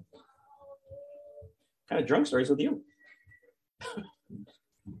 kind of drunk stories with you.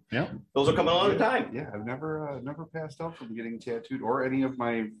 Yeah. Those will come all the time. Yeah, I've never passed out from getting tattooed or any of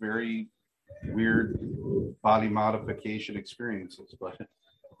my very weird body modification experiences, but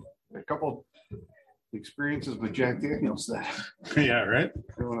a couple experiences with Jack Daniels that Yeah, right.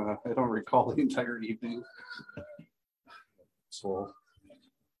 I don't recall the entire evening. So,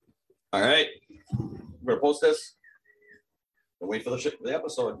 All right, we're gonna post this and wait for the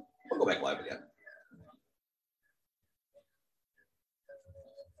episode. We'll go back live again.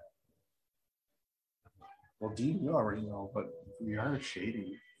 well, Dean, you already know, but we are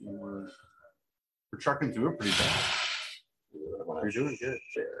shady. We're trucking through it pretty bad. You're doing good.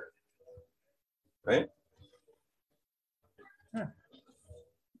 Share. Right?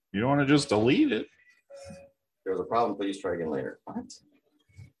 You don't want to just delete it. There was a problem. Please try again later. What?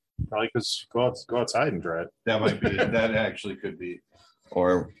 Probably because go outside and try it. That might be. That actually could be.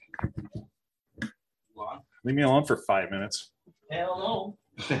 Or Leave me alone for 5 minutes. hell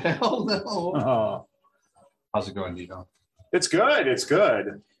no. Hell no. Oh, How's it going, Dino? it's good. It's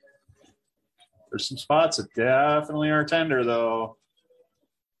good. There's some spots that definitely are tender, though.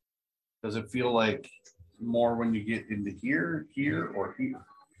 Does it feel like more when you get into here, or here?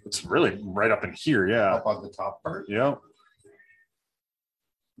 It's really right up in here. Yeah. Up on the top part? Yep.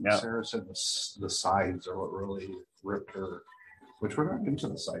 Yeah. Sarah said the sides are what really ripped her, which we're not into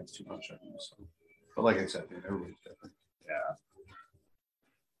the sides too much. I mean, so. But like I said, man, everybody's different. Yeah.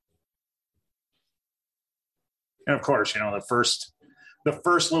 And of course, the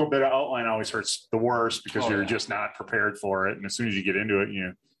first little bit of outline always hurts the worst because you're just not prepared for it. And as soon as you get into it,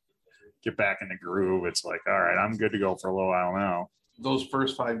 you get back in the groove. It's like, all right, I'm good to go for a little while now. Those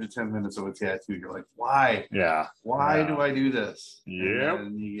first 5 to 10 minutes of a tattoo, you're like, why? Yeah. Why do I do this? Yep.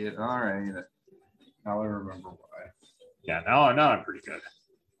 And you get, all right. Now I remember why. Yeah. Now I'm pretty good.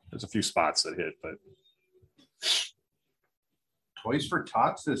 There's a few spots that hit, but Toys for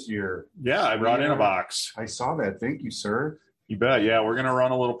Tots this year. yeah, I brought in a box. I saw that. Thank you, sir. You bet. Yeah, we're gonna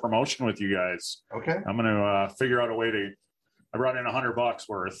run a little promotion with you guys. Okay. I'm gonna figure out a way to. I brought in $100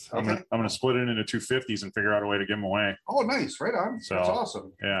 worth. I'm gonna split it into 250s and figure out a way to give them away. Oh, nice. Right on. So, that's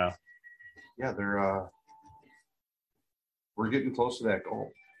awesome. Yeah. Yeah, we're getting close to that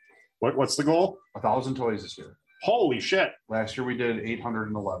goal. What's the goal? 1,000 toys this year. Holy shit! Last year we did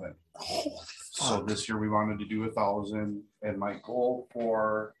 811. Holy So fuck. this year we wanted to do 1,000, and my goal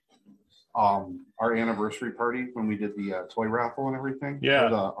for our anniversary party when we did the toy raffle and everything, Yeah. or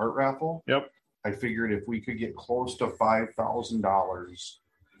the art raffle. Yep. I figured if we could get close to $5,000,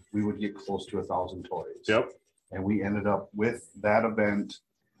 we would get close to 1,000 toys. Yep. And we ended up with that event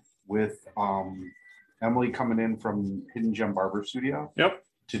with Emily coming in from Hidden Gem Barber Studio. Yep.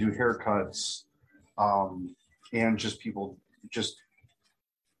 To do haircuts, and just people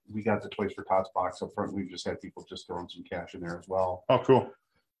we got the Toys for Tots box up front. We just had people just throwing some cash in there as well. Oh, cool.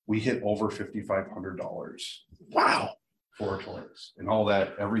 We hit over $5,500 Wow. for toys, and all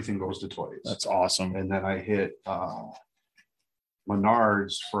that. Everything goes to toys. That's awesome. And then I hit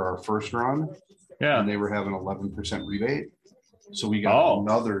Menards for our first run, Yeah. and they were having 11% rebate. So we got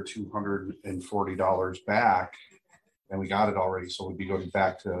another $240 back, and we got it already. So we'll be going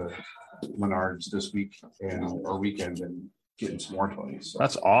back to Menards this week or weekend and getting some more toys. So.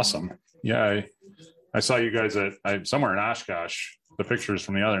 That's awesome. Yeah. I saw you guys at somewhere in Oshkosh, the pictures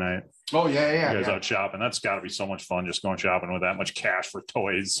from the other night. Oh, yeah. You guys out shopping. That's got to be so much fun just going shopping with that much cash for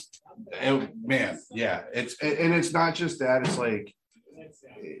toys. Man, yeah. It's not just that. It's like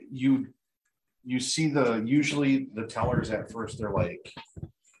you see usually the tellers at first, they're like,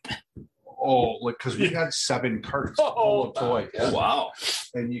 oh, like, because we had 7 carts full of toys. Oh, wow.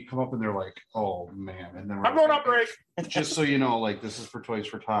 And you come up and they're like, oh man. And then I'm going on break. just so you know, like, this is for Toys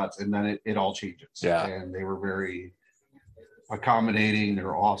for Tots. And then it all changes. Yeah. And they were very accommodating. They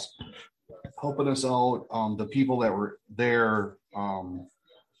were awesome, helping us out. The people that were there,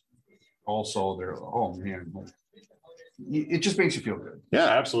 also, they're, oh man, it just makes you feel good. Yeah,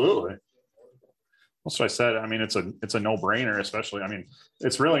 absolutely. That's what I said. I mean, it's a no-brainer, especially. I mean,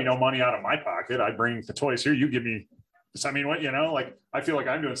 it's really no money out of my pocket. I bring the toys here. You give me. I mean, what, like, I feel like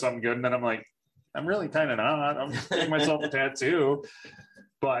I'm doing something good, and then I'm like, I'm really kind of not. I'm giving myself a tattoo,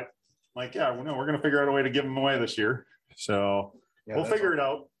 but like, yeah, we're gonna figure out a way to give them away this year. So we'll figure it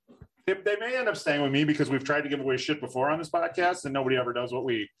out. They may end up staying with me because we've tried to give away shit before on this podcast, and nobody ever does what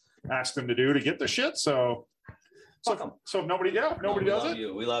we ask them to do to get the shit. So if nobody does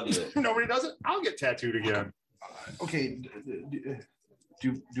it, we love you. Nobody does it, I'll get tattooed again. Okay,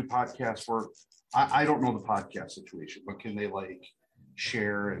 do podcasts work? I don't know the podcast situation, but can they like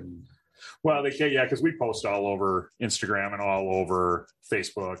share and? Well, they can, yeah, because we post all over Instagram and all over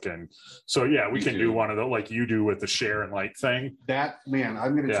Facebook, and so yeah, we can do one of the, like you do with the share and like thing. That, man,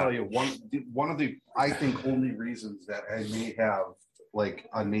 I'm going to tell you one of the, I think, only reasons that I may have like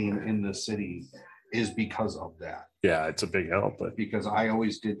a name in the city is because of that. Yeah, it's a big help. But because I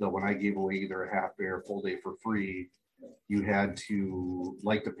always did when I gave away either a half day or full day for free, you had to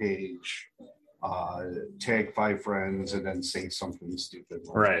like the page, tag 5 friends, and then say something stupid.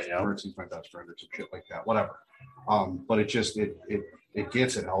 Like, right. Yeah. Mercy's my best friend or some shit like that, whatever. But it just, it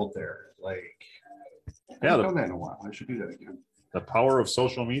gets it out there. Like, I haven't done that in a while. I should do that again. The power of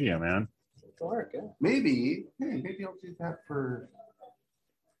social media, man. Maybe I'll do that for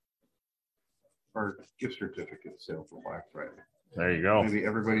our gift certificate sale for Black Friday. There you go. Maybe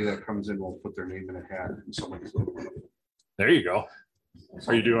everybody that comes in will put their name in a hat and somebody's. There you go. What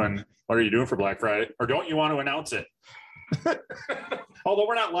are you doing for Black Friday? Or don't you want to announce it? Although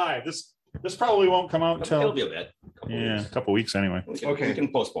we're not live. This probably won't come out until it'll be a bit. A couple weeks anyway. We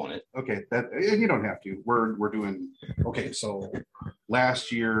can postpone it. Okay, that you don't have to. We're doing okay. So last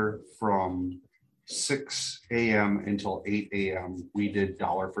year from 6 a.m. until 8 a.m. we did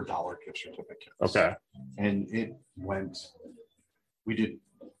dollar for dollar gift certificates. Okay. And it went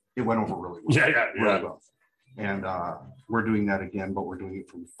over really well. Yeah. Really well. And we're doing that again, but we're doing it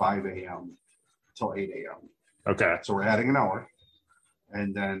from 5 a.m. till 8 a.m. Okay. So we're adding an hour.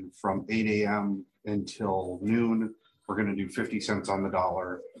 And then from 8 a.m. until noon, we're going to do 50 cents on the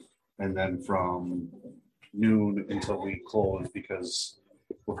dollar. And then from noon until we close, because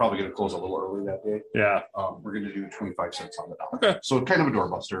we're probably going to close a little early that day. Yeah. We're going to do 25 cents on the dollar. Okay. So kind of a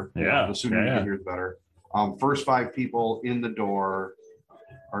doorbuster. Yeah. The sooner you get here, the better. First 5 people in the door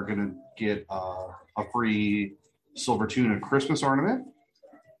are going to get a free silver tuna Christmas ornament.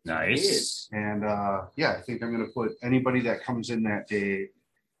 Nice. And I think I'm going to put anybody that comes in that day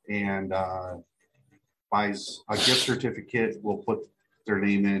and buys a gift certificate, will put their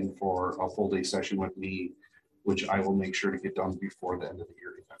name in for a full day session with me, which I will make sure to get done before the end of the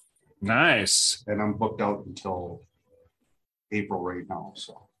year. Nice. And I'm booked out until April right now.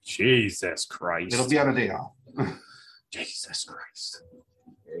 So Jesus Christ. It'll be on a day off. Jesus Christ.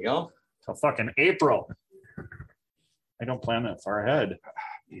 There you go. Till fucking April. I don't plan that far ahead.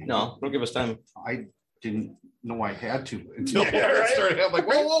 No, don't give us time. I didn't know I had to until Yeah, right? I started. I'm like,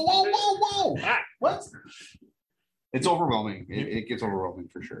 whoa. What? It's overwhelming. It gets overwhelming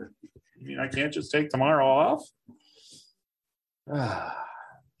for sure. You mean I can't just take tomorrow off?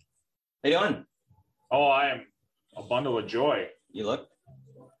 How you doing? Oh, I am a bundle of joy. You look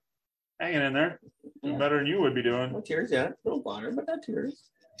Hanging in there. Doing better than you would be doing. no tears, yeah. A little blonder, but not tears.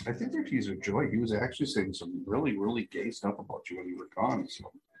 I think they're teasing Joy. He was actually saying some really, really gay stuff about you when you were gone.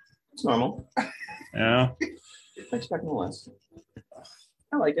 So It's normal. Yeah. I expect no less.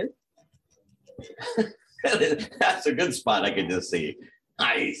 I like it. That's a good spot. I could just see.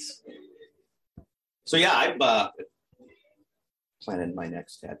 Nice. So yeah, I've planning my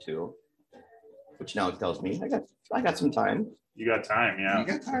next tattoo, which now tells me I got some time. You got time, yeah. you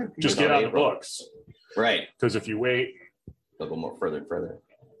got time. Just get on the books. Right. Because if you wait, They'll go more further and further.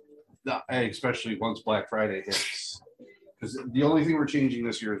 No, especially once Black Friday hits. Because the only thing we're changing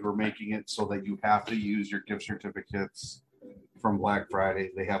this year is we're making it so that you have to use your gift certificates from Black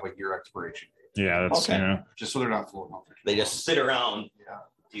Friday. They have a year expiration date, yeah, that's Okay. just so they're not floating off. They just sit around. Yeah.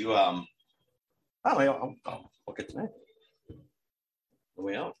 Do you I'll book it tonight. The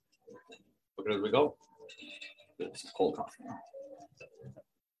way out. Look at it as we go. It's cold coffee.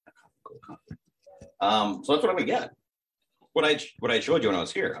 Cold coffee. So that's what we get. what I showed you when I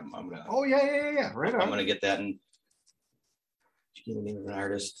was here. I'm gonna. Oh yeah. Right on. I'm gonna get that and give the name of an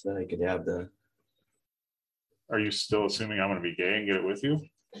artist that I could have the. Are you still assuming I'm going to be gay and get it with you?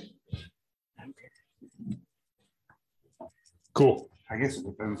 Cool. I guess it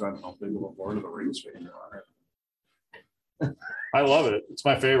depends on how big of a Lord of the Rings fan you are. I love it. It's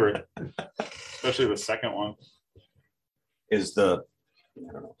my favorite, especially the second one. Is the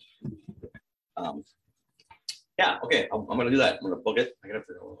I don't know. Yeah. Okay. I'm gonna do that. I'm gonna book it. I gotta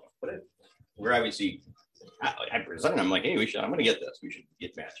put it. We're obviously. I presented. I'm like, hey, I'm gonna get this. We should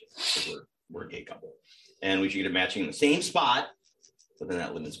get matching because we're a gay couple, and we should get it matching in the same spot. But then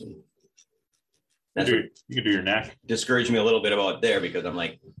that limits me. You can do your neck. Discouraged me a little bit about there because I'm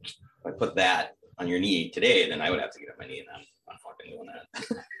like, if I put that on your knee today, then I would have to get up my knee, and I'm not fucking doing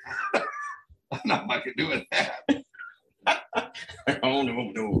that. I'm not fucking doing that. Oh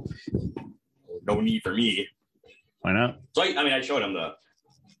no need for me. Why not? So I showed him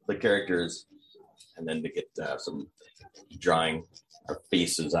the characters, and then to get some drawing our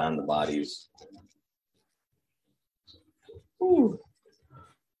faces on the bodies. Ooh.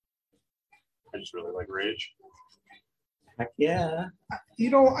 I just really like Rage. Heck yeah.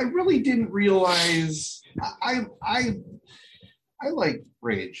 I really didn't realize I like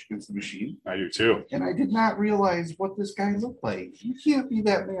Rage Against the Machine. I do too. And I did not realize what this guy looked like. You can't be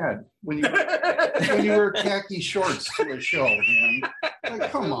that mad when you wear khaki shorts to a show, man.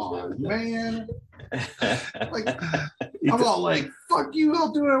 Like, come on, man. Like, I'm all like, fuck you,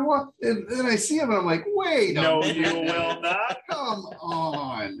 I'll do it. And then I see him and I'm like, wait a minute. You will not. Come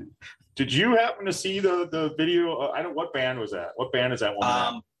on. Did you happen to see the video? I don't. What band was that? What band is that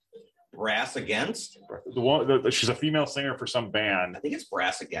one? Brass Against. The one. She's a female singer for some band. I think it's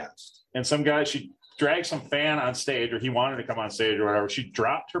Brass Against. And some guy, she dragged some fan on stage, or he wanted to come on stage or whatever. She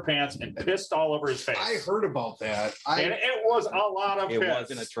dropped her pants and pissed all over his face. I heard about that. And it was a lot of piss. It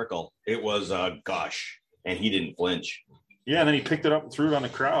wasn't a trickle. It was a gush, and he didn't flinch. Yeah, and then he picked it up and threw it on the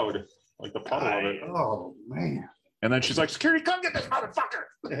crowd, like the puddle of it. Oh man. And then she's like, security, come get this motherfucker.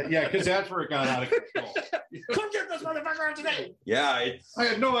 Yeah, because that's where it got out of control. Come get this motherfucker today. Yeah. I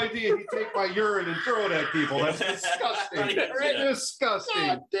had no idea he'd take my urine and throw it at people. That's disgusting.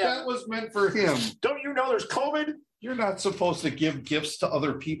 Disgusting. That was meant for him. Don't you know there's COVID? You're not supposed to give gifts to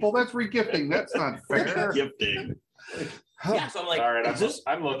other people. That's regifting. That's not fair. Gifting. Yeah, so I'm like, all right,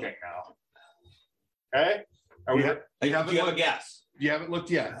 I'm looking now. Okay? Do you have a guess? You haven't looked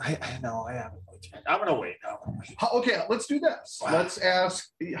yet. I know I haven't looked yet. I'm gonna wait now. Okay, let's do this. Let's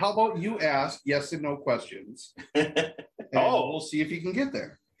ask. How about you ask yes and no questions? We'll see if you can get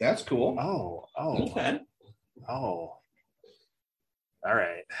there. That's cool. Okay. All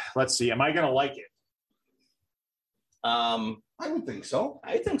right. Let's see. Am I gonna like it? I would think so.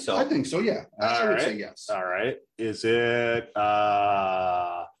 I think so. Yeah. I would say yes. All right. Is it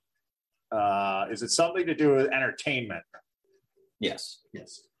something to do with entertainment? Yes.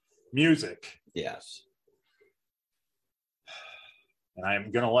 Music. Yes. And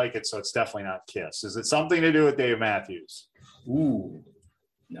I'm going to like it, so it's definitely not Kiss. Is it something to do with Dave Matthews? Ooh.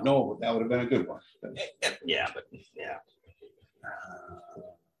 No, that would have been a good one. Yeah.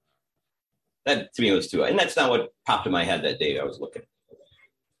 That to me was too, and that's not what popped in my head that day I was looking.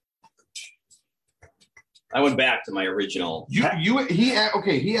 I went back to my original. He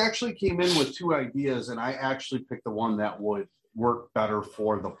actually came in with two ideas, and I actually picked the one that would work better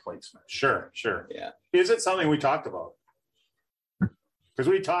for the placement. Sure. Yeah. Is it something we talked about? Because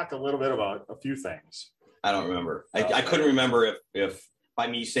we talked a little bit about a few things. I don't remember. I couldn't remember if by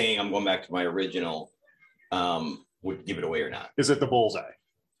me saying I'm going back to my original would give it away or not. Is it the bullseye?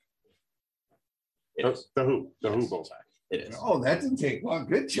 The Who bullseye? It is. Oh, that didn't take long.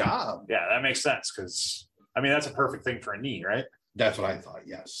 Good job. Yeah, that makes sense because that's a perfect thing for a knee, right? That's what I thought.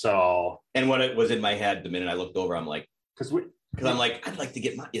 Yes. So, and when it was in my head, the minute I looked over, I'm like, because I'm like, I'd like to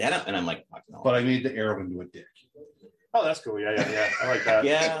get that up, and I'm like, no. But I made the arrow into a dick. Oh, that's cool. Yeah. I like that.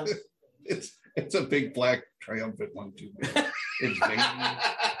 Yeah. It's a big black triumphant one too. It's big.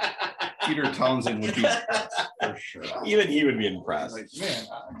 Peter Townsend would be impressed for sure. Even he would be impressed. Like, man,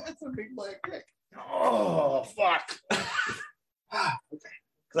 that's a big black dick. Oh, fuck. Okay.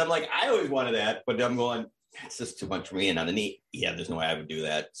 Because I'm like, I always wanted that, but I'm going, that's just too much for me. And on the knee, yeah, there's no way I would do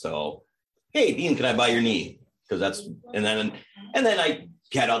that. So, hey, Dean, can I buy your knee? Because that's, and then I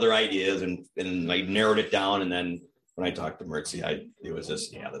had other ideas and I narrowed it down. And then when I talked to Mertzi, it was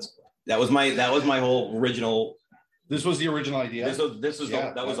just, yeah, that was my whole original. This was the original idea.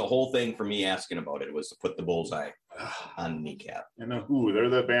 That was a whole thing for me asking about it. It was to put the bullseye on the kneecap. And the Who, they're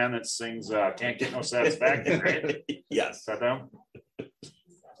the band that sings Can't Get No Satisfaction, right? Yes. Is that them?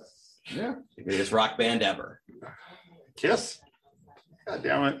 Yeah. The biggest rock band ever. Kiss? God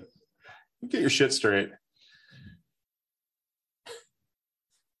damn it. Get your shit straight.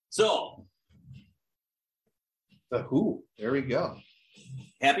 So, The Who. There we go.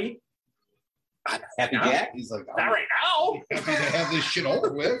 happy? Happy Yeah. Jack? He's like, Not I'm right now. happy to have this shit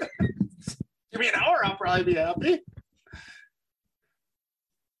over with. Give me an hour, I'll probably be happy.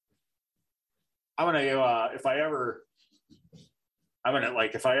 I'm gonna if I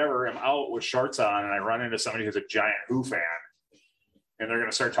ever am out with shorts on and I run into somebody who's a giant Who fan, and they're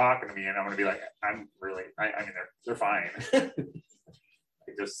gonna start talking to me, and I'm gonna be like, I mean, they're fine.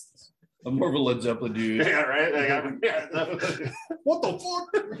 I'm more of a Led Zeppelin dude. Yeah, right. What the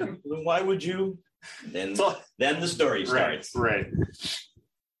fuck? Why would you? Then the story starts. Right.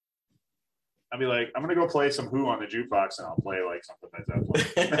 I'll be like, I'm gonna go play some Who on the jukebox, and I'll play like something like that.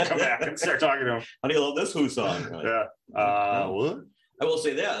 And come back and start talking to him. How do you love this Who song? Like, Yeah. What? I will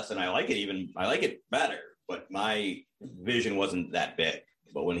say this, and I like it better, but my vision wasn't that big.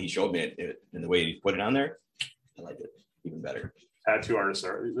 But when he showed me it and the way he put it on there, I like it even better. Tattoo artists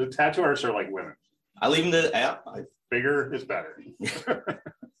are like women. I leave him to app. Bigger is better.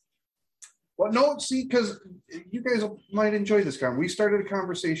 Well, no, see, because you guys might enjoy this conversation. We started a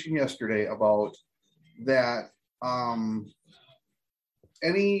conversation yesterday about that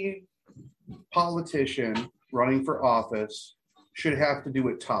any politician running for office should have to do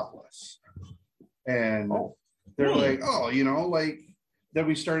it topless. And they're like, like, then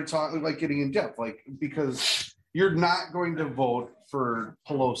we started talking, like, getting in depth, like, because you're not going to vote for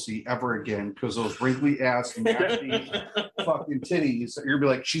Pelosi ever again because those wrinkly ass, nasty fucking titties. You're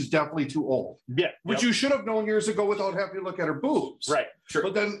gonna be like, she's definitely too old. Yeah. Which you should have known years ago without having to look at her boobs. Right. Sure.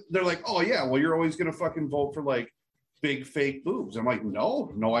 But then they're like, oh yeah, well, you're always gonna fucking vote for like big fake boobs. I'm like,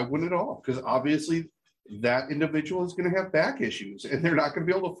 no, I wouldn't at all. Because obviously that individual is gonna have back issues and they're not gonna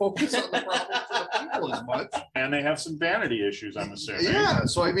be able to focus on the problems of the people as much. And they have some vanity issues, I'm assuming. Yeah.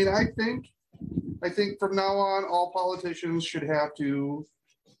 So I mean, I think from now on, all politicians should have to,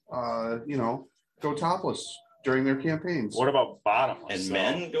 go topless during their campaigns. What about bottomless? And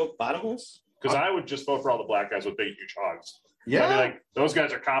men go bottomless? Because I would just vote for all the black guys with big, huge hogs. Yeah. I'd be like, those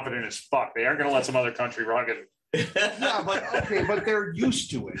guys are confident as fuck. They aren't going to let some other country run it. Yeah, but they're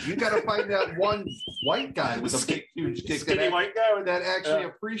used to it. You got to find that one white guy with a big, huge dick Skinny white guy with that actually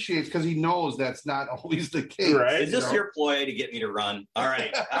appreciaes, because he knows that's not always the case. Right. Is this your ploy to get me to run? All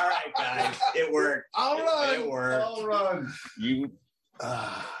right, guys, it worked. I'll run. It worked. I'll run. You,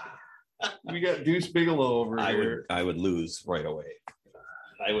 We got Deuce Bigelow over here. I would lose right away.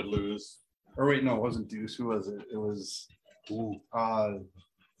 I would lose. Or wait, no, it wasn't Deuce. Who was it? It was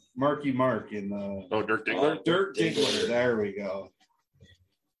Marky Mark in the Dirk Diggler? Dirk Diggler. There we go.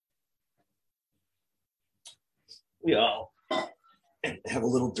 We all have a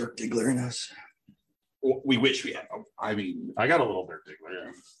little Dirk Diggler in us. We wish we had. I mean, I got a little Dirk Diggler,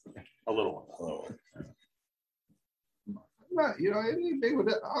 yeah. A little one. Oh. not, anything with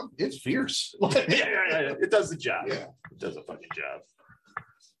it. It's fierce. Yeah. It does the job. Yeah. It does a fucking job.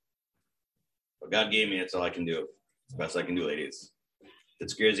 What God gave me, that's all I can do. It's the best I can do, ladies. If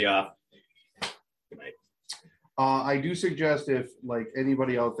it scares you off, good night. I do suggest if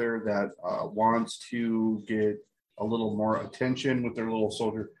anybody out there that wants to get a little more attention with their little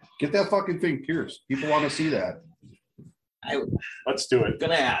soldier, get that fucking thing pierced. People want to see that. Let's do it.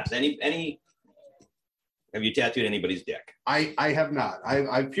 Gonna ask any. Have you tattooed anybody's dick? I have not.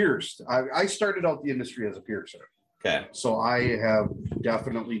 I pierced. I started out the industry as a piercer. Okay. So I have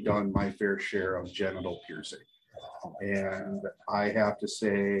definitely done my fair share of genital piercing. And I have to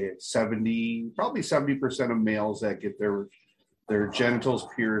say probably 70% of males that get their genitals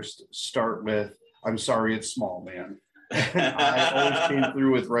pierced start with, I'm sorry, it's small, man. I always came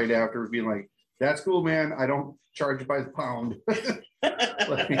through with right after being like, that's cool, man. I don't charge by the pound.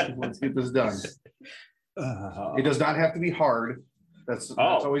 Let's get this done. It does not have to be hard. That's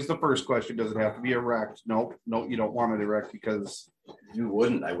always the first question. Does it have to be erect? Nope. No, you don't want it erect because you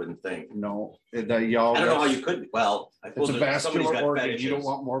wouldn't. I wouldn't think. No. I don't know how you could. Well, I it's a vascular organ. Fetishes. You don't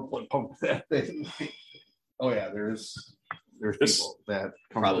want more blood pumped to that thing. Oh yeah, there's people that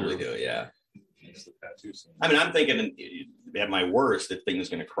probably do. Yeah. I mean, I'm thinking at my worst, if thing is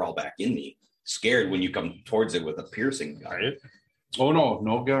going to crawl back in me, scared when you come towards it with a piercing gun. Right? Oh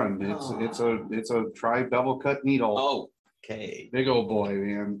no gun. It's a tri-bevel cut needle. Oh. Okay. Big old boy,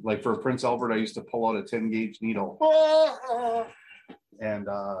 man. Like for Prince Albert, I used to pull out a 10-gauge needle. And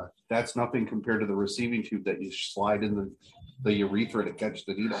that's nothing compared to the receiving tube that you slide in the urethra to catch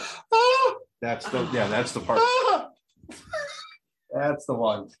the needle. That's the part. That's the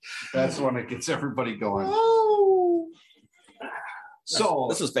one. That's the one that gets everybody going. So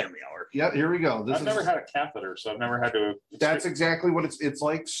this is family hour. Yeah, here we go. I've never had a catheter, so I've never had to. That's exactly what it's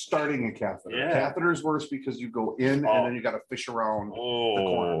like starting a catheter. Yeah. Catheter is worse because you go in and then you got to fish around the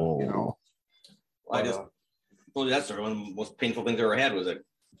corner, you know. I just told you that story. One of the most painful things I ever had was it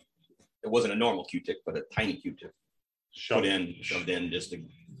wasn't a normal Q-tip, but a tiny Q-tip shoved in just to,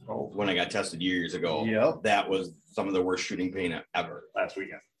 when I got tested years ago. Yep. That was some of the worst shooting pain ever. Last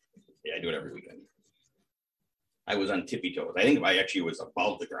weekend. Yeah, I do it every weekend. I was on tippy toes. I think I actually was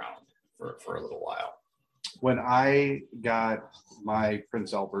above the ground for a little while. When I got my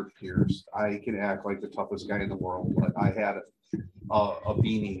Prince Albert pierced, I can act like the toughest guy in the world, but I had a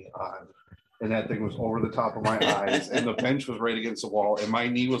beanie on, and that thing was over the top of my eyes, and the bench was right against the wall, and my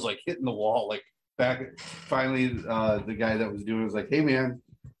knee was like hitting the wall, like back. Finally, the guy that was doing it was like, "Hey, man,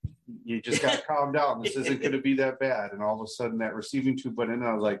 you just got to calm down. This isn't going to be that bad." And all of a sudden, that receiving tube went in, and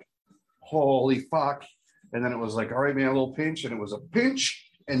I was like, "Holy fuck!" And then it was like, "All right, man, a little pinch," and it was a pinch,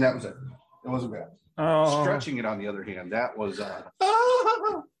 and that was it. It wasn't bad. Oh. Stretching it, on the other hand, that was a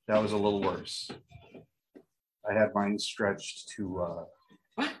little worse. I had mine stretched to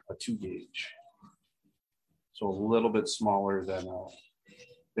a 2 gauge, so a little bit smaller than a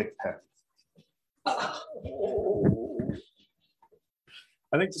big pen. I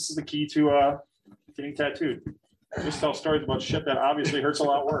think this is the key to getting tattooed. Just tell stories about shit that obviously hurts a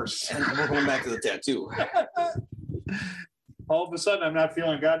lot worse. And we're going back to the tattoo. All of a sudden, I'm not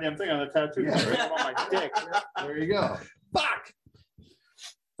feeling a goddamn thing on the tattoo. Yeah. Right on my dick. There you go. Fuck.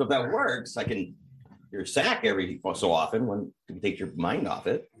 So if that works, I can your sack every so often when to take your mind off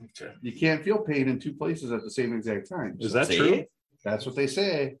it. You can't feel pain in 2 places at the same exact time. Is that See? true? That's what they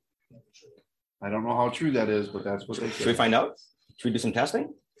say. I don't know how true that is, but that's what they say. Should we find out? Should we do some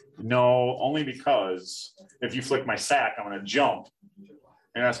testing? No, only because if you flick my sack, I'm going to jump,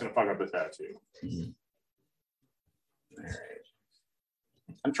 and that's going to fuck up the tattoo. Mm-hmm. All right.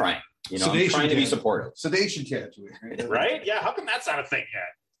 I'm trying. I'm Sedation trying to be tattoo. supportive. Sedation tattooing, right? Right? Yeah. How come that's not a thing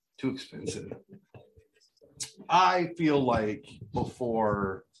yet? Too expensive. I feel like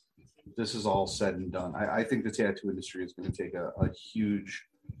before this is all said and done, I think the tattoo industry is going to take a huge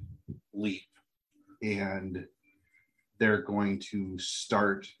leap, and they're going to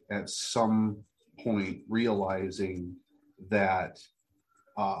start at some point realizing that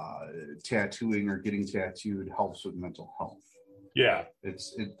tattooing or getting tattooed helps with mental health. Yeah.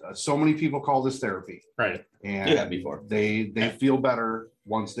 So many people call this therapy. Right. And before. They feel better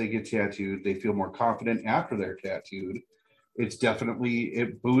once they get tattooed. They feel more confident after they're tattooed.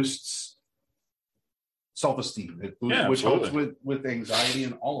 It boosts self-esteem. Which helps with anxiety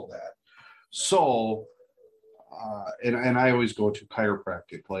and all of that. So, and I always go to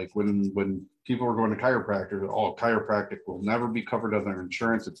chiropractic. Like when people are going to chiropractor, chiropractic will never be covered under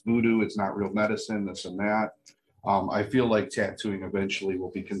insurance. It's voodoo. It's not real medicine. This and that. I feel like tattooing eventually will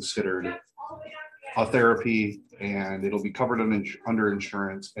be considered a therapy, and it'll be covered under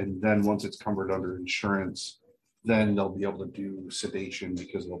insurance. And then once it's covered under insurance, then they'll be able to do sedation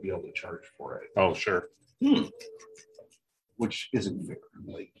because they'll be able to charge for it. Oh, sure. Which isn't fair.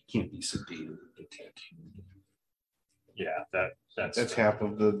 Like, you can't be sedated and get tattooed. Yeah, that's half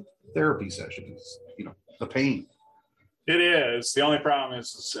of the therapy sessions. The pain. It is. The only problem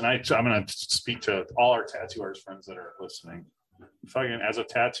is, and I'm going to speak to all our tattoo artist friends that are listening. Fucking as a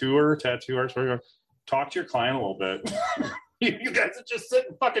tattoo artist, talk to your client a little bit. You guys just sit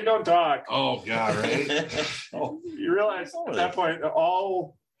and fucking don't talk. Oh God, right? You realize at that point,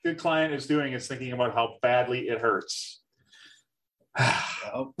 all good client is doing is thinking about how badly it hurts.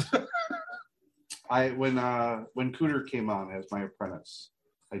 When Cooter came on as my apprentice,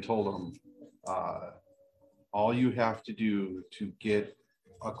 I told him, all you have to do to get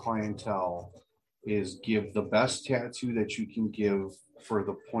a clientele is give the best tattoo that you can give for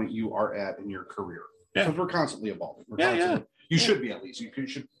the point you are at in your career. Yeah. Because we're constantly evolving. You should be, at least.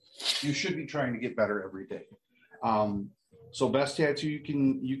 You should be trying to get better every day. So best tattoo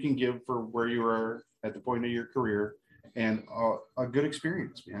you can give for where you are at the point of your career, and a good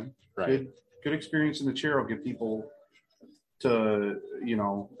experience, man. Right. Good experience in the chair will get people to,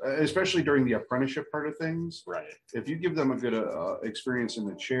 especially during the apprenticeship part of things. Right. If you give them a good experience in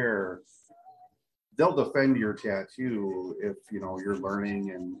the chair, they'll defend your tattoo if you're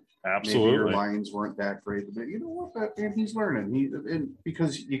learning and absolutely maybe your lines weren't that great. But you know what, man, he's learning.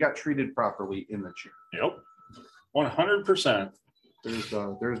 Because you got treated properly in the chair. Yep. 100%.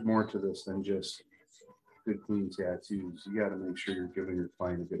 There's more to this than just good clean tattoos. You got to make sure you're giving your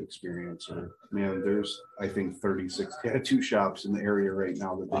client a good experience. Or man, there's I think 36 tattoo shops in the area right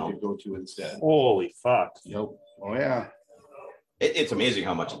now that they could go to instead. Holy fuck. Yep. Oh yeah. It's amazing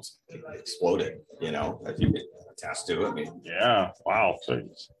how much it's exploded, you know, if you get a tattoo. I mean, Yeah. Wow. So,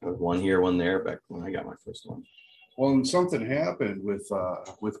 one here, one there back when I got my first one. Well, and something happened with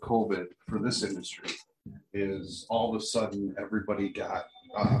COVID for this industry is all of a sudden everybody got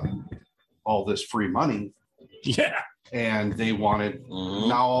all this free money yeah. and they wanted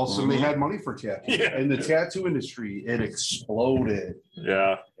now all of a sudden they had money for tattoo. Yeah. In the tattoo industry, it exploded.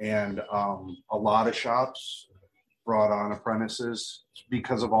 Yeah. And a lot of shops brought on apprentices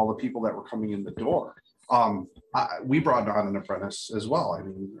because of all the people that were coming in the door. We brought on an apprentice as well. I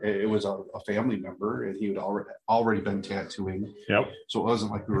mean, it was a family member and he had already been tattooing. Yep. So it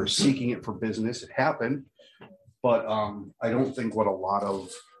wasn't like we were seeking it for business. It happened. But I don't think what a lot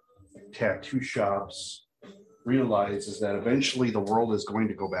of tattoo shops realize is that eventually the world is going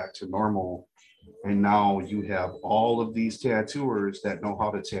to go back to normal. And now you have all of these tattooers that know how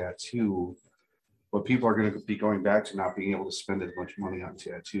to tattoo, but people are going to be going back to not being able to spend as much money on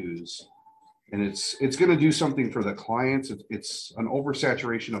tattoos. And it's going to do something for the clients. It's an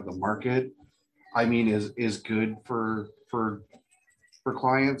oversaturation of the market. I mean, is good for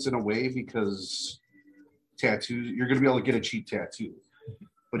clients in a way, because tattoos, you're going to be able to get a cheap tattoo,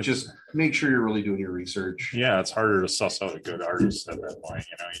 but just make sure you're really doing your research. Yeah. It's harder to suss out a good artist at that point.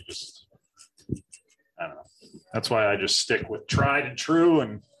 You know, you just, I don't know. That's why I just stick with tried and true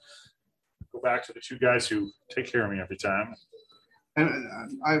and go back to the two guys who take care of me every time.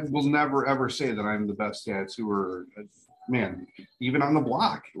 And I will never, ever say that I'm the best tattooer, man, even on the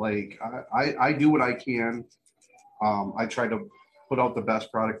block. Like I do what I can. I try to put out the best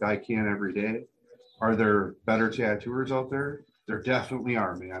product I can every day. Are there better tattooers out there? There definitely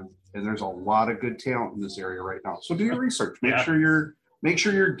are, man. And there's a lot of good talent in this area right now. So do your research. Make sure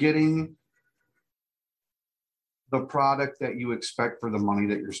you're getting the product that you expect for the money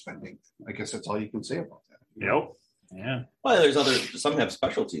that you're spending. I guess that's all you can say about that. Yep. Yeah. Well, some have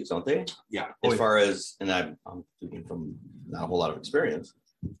specialties, don't they? Yeah. As far as, and I'm speaking from not a whole lot of experience,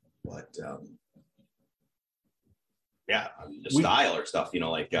 but yeah, the style or stuff, you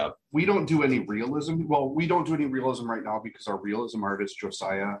know, like we don't do any realism. Well, we don't do any realism right now because our realism artist,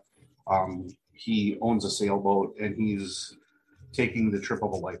 Josiah, he owns a sailboat and he's taking the trip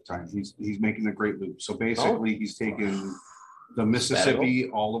of a lifetime. He's making a great loop. So basically he's taking the Mississippi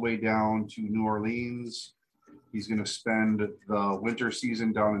all the way down to New Orleans. He's going to spend the winter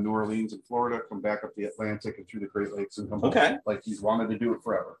season down in New Orleans and Florida, come back up the Atlantic and through the Great Lakes and come home. Like he's wanted to do it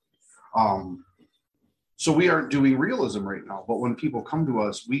forever. So we aren't doing realism right now, but when people come to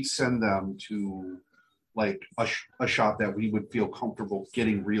us, we send them to like a shop that we would feel comfortable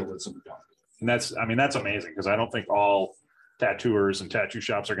getting realism done. And that's amazing, because I don't think all tattooers and tattoo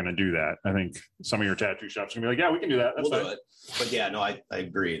shops are going to do that. I think some of your tattoo shops are going to be like, yeah, we can do that. That's we'll fine. do it. But yeah, no, I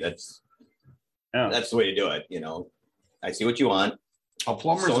agree. That's the way to do it. You know, I see what you want. A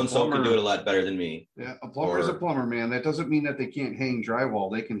plumber can do it a lot better than me. Yeah, a plumber is a plumber, man. That doesn't mean that they can't hang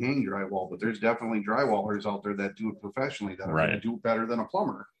drywall. They can hang drywall, but there's definitely drywallers out there that do it professionally that are going to do it better than a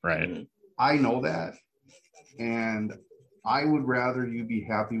plumber. Right. Mm-hmm. I know that. And I would rather you be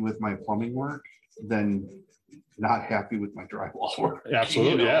happy with my plumbing work than not happy with my drywall work.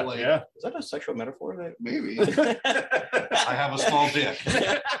 Absolutely. You know, Is that a sexual metaphor? That maybe. I have a small dick.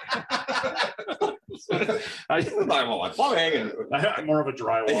 I'm my plumbing and I'm more of a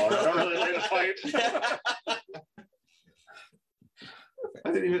drywall. I don't really like to fight.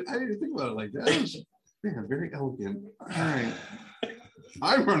 I didn't even think about it like that. Man, very elegant. All right.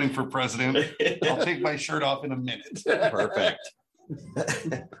 I'm running for president. I'll take my shirt off in a minute. Perfect.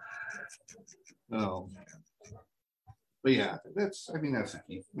 Oh, man. But yeah, that's the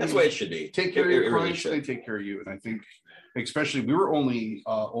key. That's the way it should be. Take care of your really clients, they take care of you. And I think, especially, we were only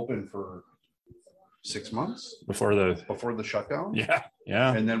open for 6 months before the shutdown.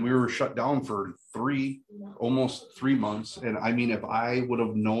 Yeah. And then we were shut down for almost 3 months. And I mean, if I would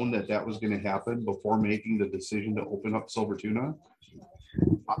have known that was going to happen before making the decision to open up Silver Tuna,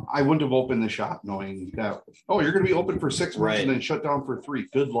 I wouldn't have opened the shop knowing that, you're going to be open for 6 months and then shut down for 3.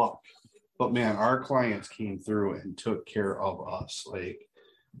 Good luck. But man, our clients came through and took care of us. Like,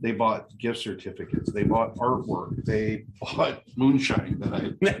 they bought gift certificates, they bought artwork, they bought moonshine that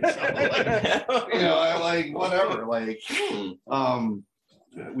I like whatever. Like,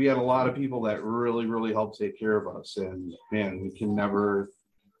 we had a lot of people that really, really helped take care of us, and man, we can never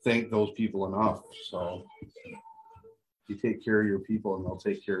thank those people enough. So you take care of your people and they'll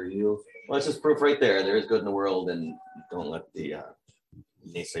take care of you. Well, it's just proof right there. There is good in the world, and don't let the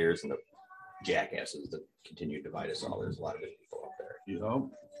naysayers and the jackasses that continue to divide us all. There's a lot of good people out there. You know,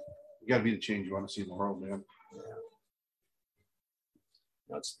 you got to be the change you want to see in the world, man.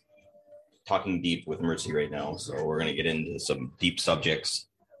 It's talking deep with Mercy right now, so we're gonna get into some deep subjects.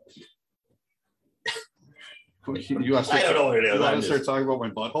 You want to I don't know what it is. You want I'm to start just- talking about my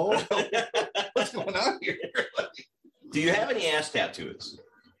butthole? What's going on here? Do you have any ass tattoos?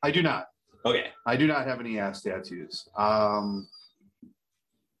 I do not. Okay. I do not have any ass tattoos.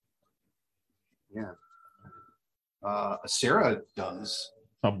 Sarah does.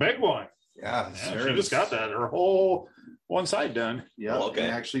 A big one. Yeah, Yeah, Sarah she just got that. Her whole one side done. Yeah. Oh, okay.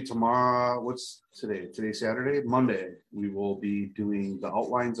 And actually, tomorrow, what's today? Today's Saturday. Monday, we will be doing the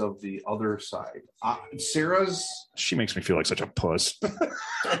outlines of the other side. Sarah's. She makes me feel like such a puss.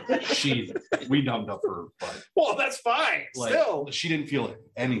 We numbed up her butt. Well, that's fine. Like, Still. she didn't feel it.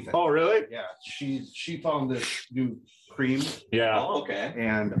 Anything. Oh, really? Yeah. She found this new cream Yeah. Oh, okay.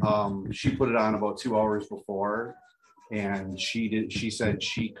 and she put it on about 2 hours before, and she said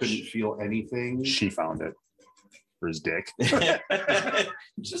she couldn't feel anything. She found it. For his dick.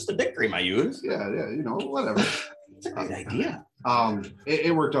 It's just the dick cream I use. Yeah, whatever. It's a good idea.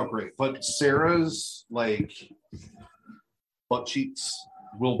 It worked out great, but Sarah's like butt cheeks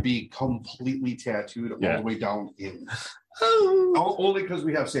will be completely tattooed all the way down in. Only because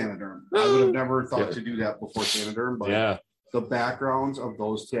we have Sanoderm. I would have never thought to do that before Sanoderm, but the backgrounds of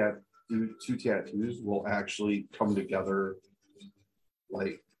those two tattoos will actually come together.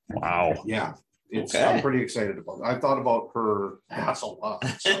 Like, wow. Yeah. Okay. I'm pretty excited about it. I've thought about her ass a lot.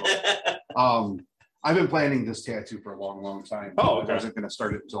 So. I've been planning this tattoo for a long, long time. Oh, okay. I wasn't going to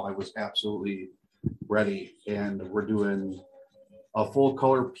start it until I was absolutely ready. And we're doing a full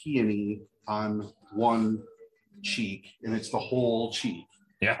color peony on one cheek, and it's the whole cheek.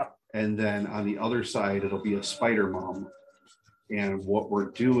 Yeah. And then on the other side, it'll be a spider mom. And what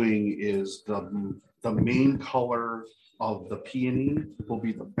we're doing is the main color of the peony will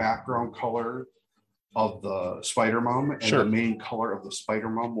be the background color of the spider mom, and the main color of the spider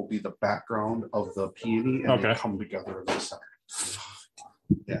mom will be the background of the peony, and they come together on the side.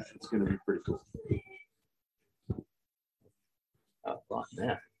 Yeah, it's going to be pretty cool.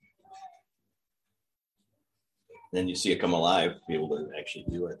 Yeah. Then you see it come alive, be able to actually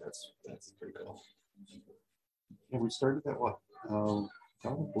do it. That's pretty cool. Yeah, we started that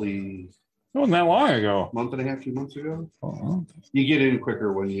probably wasn't that long ago. Month and a half, 2 months ago. Oh. You get in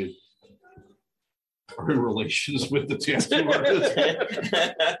quicker when you are in relations with the tattoo artist.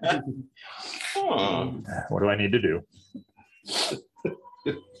 What do I need to do?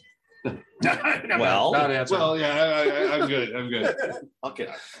 Well, yeah, I'm good. okay,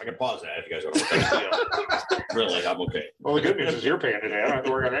 I can pause that if you guys are okay. Really, I'm okay. Well, the good news is you're paying today. I don't have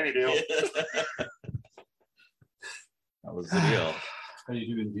to work on any deal. That was the deal. How do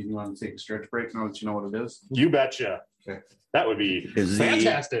you doing? Do you want to take a stretch break now that you know what it is? You betcha. Okay. That would be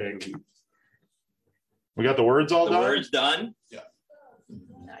fantastic. We got the words all done? Words done? Yeah.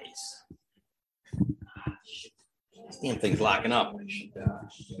 Nice. This damn thing's locking up. I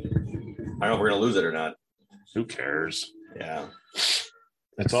don't know if we're going to lose it or not. Who cares? Yeah.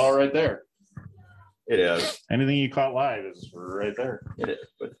 It's all right there. It is. Anything you caught live is right there. It is.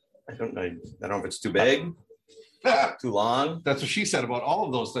 But I don't know if it's too big, too long. That's what she said about all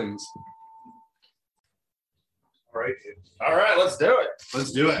of those things. All right, let's do it.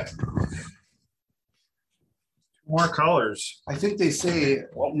 Let's do it. More colors. I think they say,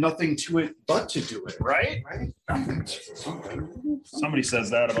 well, nothing to it but to do it. Right? Right? Somebody says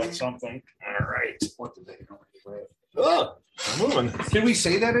that about something. All right. What did they know? Oh, I'm moving. Can we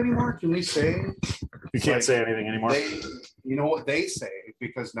say that anymore? Can we say You can't say anything anymore. you know what they say?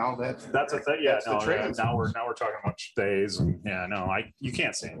 Because now that's That's a thing. Yeah, that's the no, trans. now we're talking about days, and you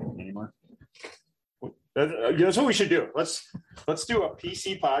can't say anything anymore. That's what we should do. Let's do a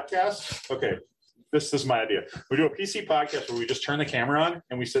PC podcast. Okay, this is my idea. We do a PC podcast where we just turn the camera on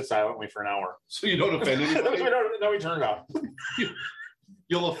and we sit silently for an hour. So you don't offend anybody. Then we turn it off.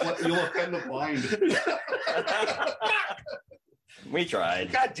 You'll offend the blind. We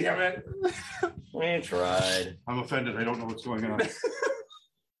tried. God damn it. We tried. I'm offended. I don't know what's going on.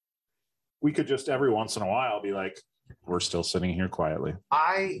 We could just every once in a while be like, we're still sitting here quietly.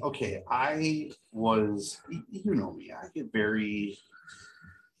 I was, you know me, I get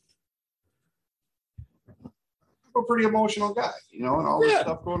I'm a pretty emotional guy, and all this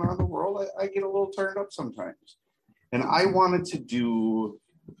stuff going on in the world, I get a little turned up sometimes. And I wanted to do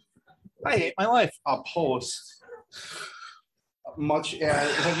I hate my life. a post much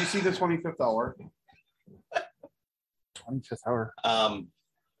as, have you seen the 25th Hour? 25th Hour.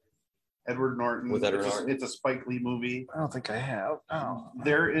 Edward Norton. With Edward Norton. It's a Spike Lee movie. I don't think I have. Oh.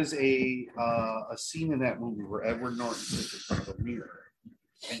 There is a scene in that movie where Edward Norton sits in front of a mirror,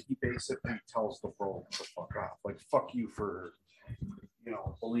 and he basically tells the world to fuck off. Like, fuck you for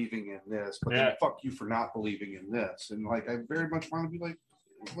believing in this, but then fuck you for not believing in this. And like, I very much want to be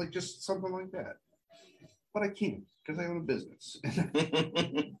like just something like that. But I can't because I own a business.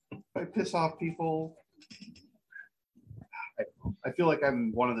 If I piss off people, I feel like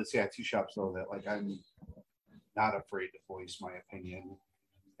I'm one of the tattoo shops though that like I'm not afraid to voice my opinion.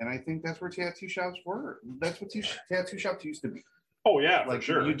 And I think that's where tattoo shops were. That's what tattoo shops used to be. Oh yeah, like for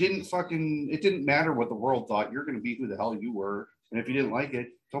sure. You didn't it didn't matter what the world thought. You're going to be who the hell you were. And if you didn't like it,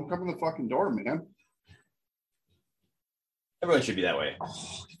 don't come in the fucking door, man. Everyone should be that way.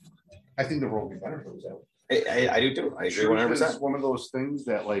 I think the world would be better if it was that way. I do too. I agree 100%. It's one of those things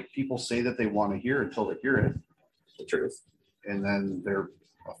that like people say that they want to hear until they hear it. The truth. And then they're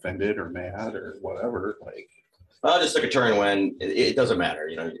offended or mad or whatever. Like, well, it just took a turn when it doesn't matter.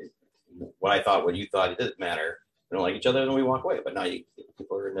 What I thought, what you thought, it doesn't matter. We don't like each other, then we walk away. But now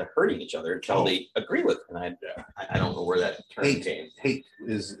people are into hurting each other until they agree with it. And I don't know where that turn came. Hate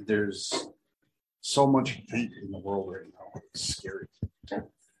there's so much hate in the world right now. It's scary.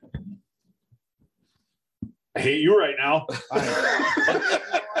 I hate you right now.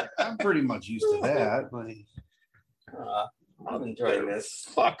 I'm pretty much used to that. But I'm enjoying this.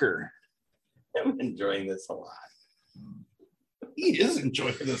 Fucker. I'm enjoying this a lot. He is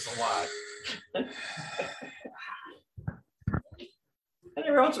enjoying this a lot. And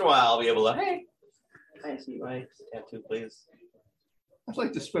every once in a while, I'll be able to, hey, can I see my tattoo, please? I'd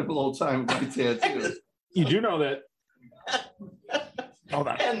like to spend a little time with my tattoo. You do know that. Hold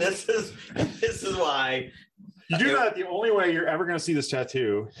on. And this is why. You do know that the only way you're ever going to see this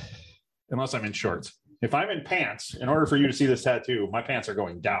tattoo, unless I'm in shorts. If I'm in pants, in order for you to see this tattoo, my pants are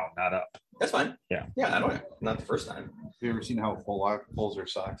going down, not up. That's fine. Yeah. Yeah, I don't. Not the first time. Have you ever seen how Pollock pulls her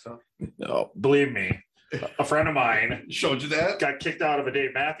socks up? No, believe me. A friend of mine showed you that. Got kicked out of a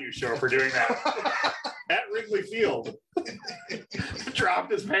Dave Matthews show for doing that at Wrigley Field.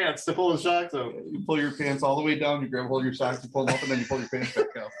 Dropped his pants to pull his socks up. You pull your pants all the way down. You grab hold of your socks, you pull them up, and then you pull your pants back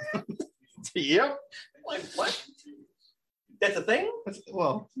up. Yep. Like what? That's a thing.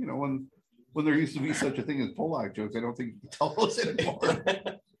 Well, when there used to be such a thing as Pollock jokes, I don't think you can tell us anymore.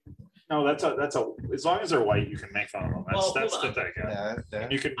 No, that's a. As long as they're white, you can make fun of them. That's the thing. Yeah.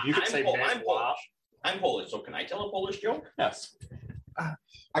 You can say I'm Polish. I'm Polish, so can I tell a Polish joke? Yes.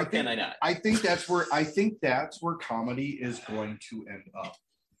 Can I not? I think that's where comedy is going to end up.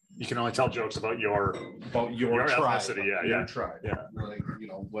 You can only tell jokes about your tribe, ethnicity. Your tribe. Yeah. Like,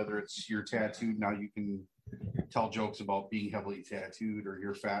 whether it's you're tattooed, now you can tell jokes about being heavily tattooed, or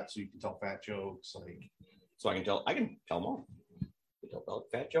you're fat, so you can tell fat jokes. Like, so I can tell them all. You tell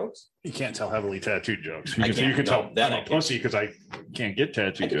fat jokes. You can't tell heavily tattooed jokes. You can tell that I'm a pussy because I can't get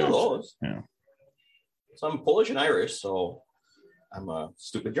tattooed jokes. Those. Yeah. So I'm Polish and Irish, so I'm a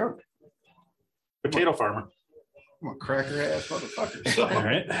stupid drunk. Potato farmer. I'm a cracker ass motherfucker. So. All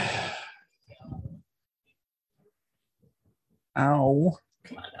right. Ow.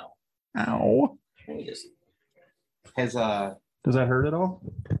 Come on now. Ow. Does that hurt at all?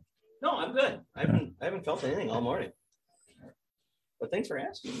 No, I'm good. I haven't felt anything all morning. But thanks for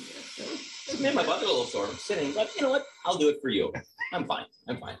asking. It made my butt a little sore. I'm sitting, but you know what? I'll do it for you. I'm fine.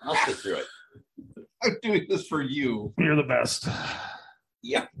 I'll sit through it. I'm doing this for you. You're the best.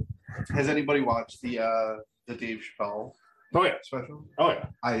 Yeah. Has anybody watched the Dave Chappelle special? Oh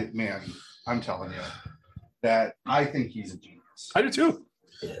yeah. I'm telling you that I think he's a genius. I do too.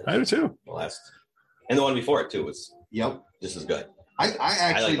 The last and the one before it too was just as good. I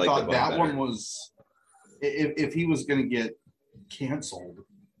actually thought that better. one was if he was gonna get canceled,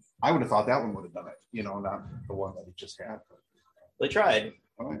 I would have thought that one would have done it. Not the one that he just had. They tried.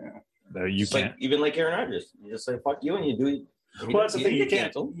 Oh yeah. No, you can't. Even like Aaron Rodgers, you just say fuck you and you do it. Well, that's the thing. You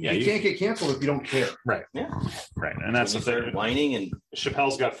can't. Yeah, you can't get canceled if you don't care. Right. Yeah. Right. And that's the thing. Whining and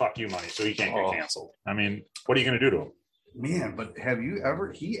Chappelle's got fuck you money, so he can't get canceled. I mean, what are you going to do to him? Man, but have you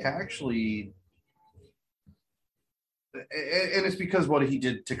ever? He actually, and it's because what he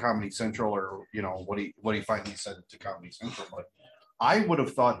did to Comedy Central, or what he finally said to Comedy Central. But I would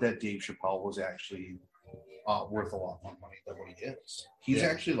have thought that Dave Chappelle was actually worth a lot more money than what he is. He's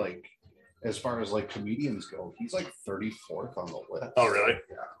actually like. As far as like comedians go, he's like 34th on the list. Oh, really?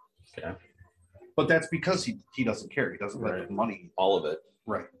 Yeah. But that's because he doesn't care. He doesn't let the money. All of it.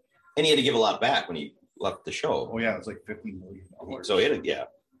 Right. And he had to give a lot back when he left the show. Oh yeah, it was like $50 million. So he had to,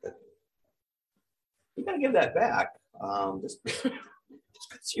 you gotta give that back. Just because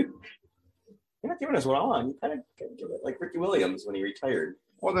you're not giving us what I want. You kind of give it like Ricky Williams when he retired.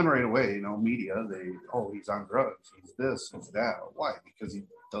 Well, then right away, media, he's on drugs. He's this, he's that. Why? Because he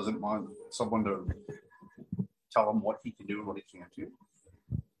doesn't want someone to tell him what he can do and what he can't do.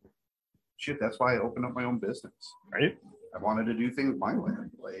 Shit, that's why I opened up my own business. Right? I wanted to do things my way.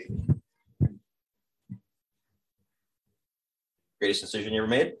 Like, Greatest decision you ever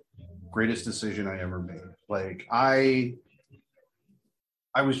made? greatest decision I ever made. Like I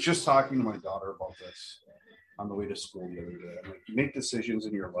was just talking to my daughter about this on the way to school the other day. I'm like, you make decisions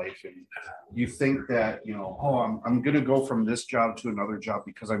in your life and you think that, you know, oh, I'm going to go from this job to another job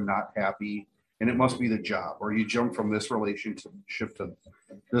because I'm not happy and it must be the job. Or you jump from this relationship to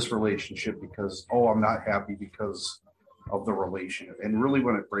this relationship because, oh, I'm not happy because of the relationship. And really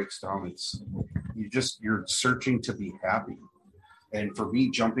when it breaks down, it's you're searching to be happy. And for me,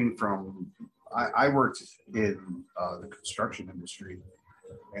 jumping from, I worked in the construction industry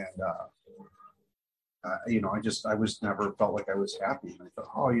and, you know, I was never felt like I was happy. And I thought,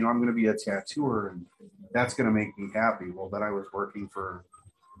 oh, you know, I'm going to be a tattooer and that's going to make me happy. Well, then I was working for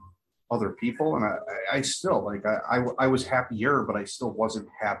other people and I still like, I was happier, but I still wasn't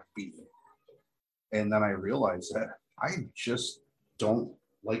happy. And then I realized that I just don't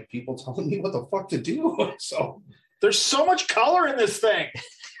like people telling me what the fuck to do. So there's so much color in this thing.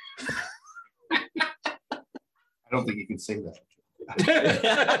 I don't think you can say that.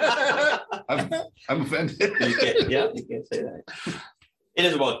 I'm offended. You can't say that. It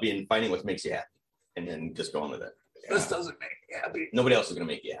is about finding what makes you happy and then just going with it. This doesn't make me happy. Nobody else is going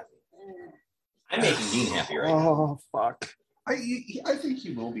to make you happy. I'm making Dean happy right now. Oh, fuck. I think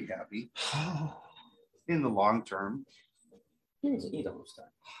he will be happy in the long term. He's almost done.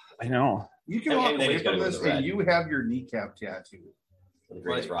 I know. You can walk away from this and you have your kneecap tattoo. The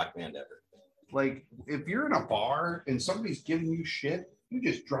greatest rock band ever. Like, if you're in a bar and somebody's giving you shit, you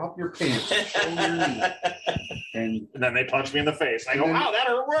just drop your pants and show your knee. And then they punch me in the face. I go, wow, that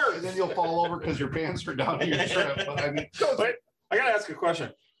hurt worse. And then you'll fall over because your pants are down to your trip. But I mean, wait, I got to ask a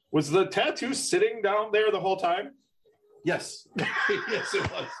question. Was the tattoo sitting down there the whole time? Yes. Yes, it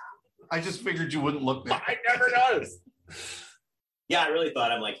was. I just figured you wouldn't look there. I never noticed. Yeah, I really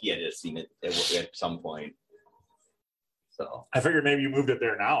thought he had to seen it at some point. So I figured maybe you moved it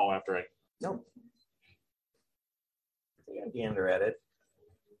there now after I. Nope. I got a gander at it.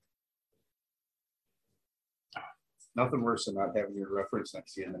 Nothing worse than not having your reference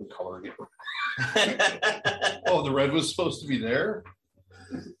next to you and then coloring it. Oh, the red was supposed to be there?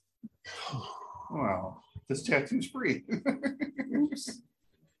 Wow. This tattoo's free. Oops.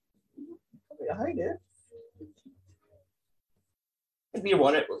 Hide it. It'd be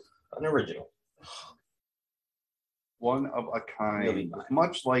an original. One of a kind,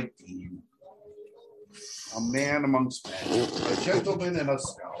 much like Dean. A man amongst men, a gentleman and a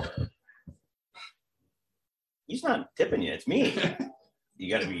scholar. He's not tipping you, it's me. You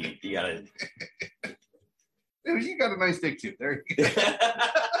gotta. You got a nice dick too. There you go.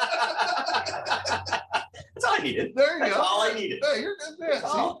 That's all I needed. There you That's go. all I needed. Yeah, you're good.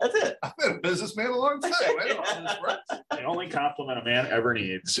 Yeah, that's it. I've been a businessman a long time. I know how this works. The only compliment a man ever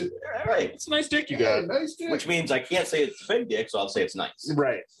needs. Right. It's a nice dick you got. Nice dick. Which means I can't say it's a big dick, so I'll say it's nice.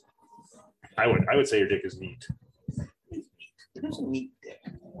 Right. I would say your dick is neat. It's a neat dick.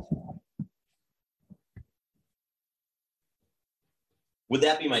 Would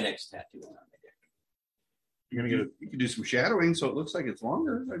that be my next tattoo on my dick? You're gonna you can do some shadowing so it looks like it's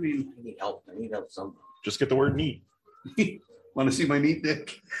longer. I mean, I need help. Some. Just get the word neat. Want to see my neat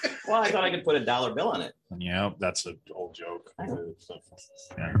dick? Well, I thought I could put $1 bill on it. Yeah, that's an old joke. I know.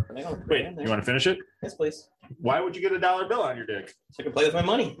 Yeah. Wait, you want to finish it? Yes, please. Why would you get $1 bill on your dick? So I can play with my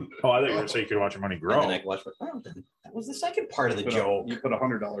money. Oh, I thought you were going to say you could watch your money grow. And I can watch my. Oh, that was the second part of the joke. You put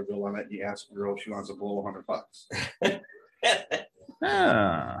 $100 bill on it. And you ask a girl if she wants to blow $100.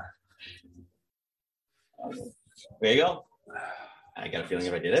 Ah. There you go. I got a feeling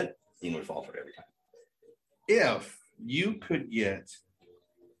if I did it, Dean would fall for it every time. If you could get,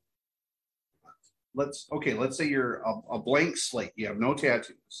 let's say you're a blank slate, you have no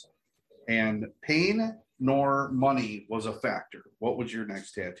tattoos, and pain nor money was a factor, what was your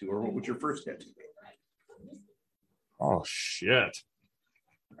next tattoo, or what would your first tattoo be? Oh shit.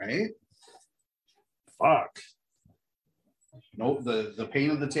 Right? Fuck. No, the pain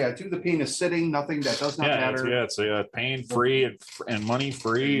of the tattoo, the pain is sitting, nothing that does not matter. It's pain free and money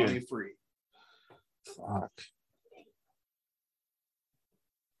free. Money free. Fuck.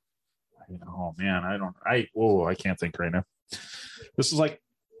 Oh man, I can't think right now. This is like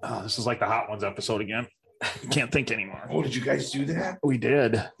the Hot Ones episode again. I can't think anymore. Oh, did you guys do that? We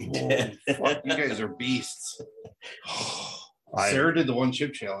did. Fuck, you guys are beasts. Sarah did the one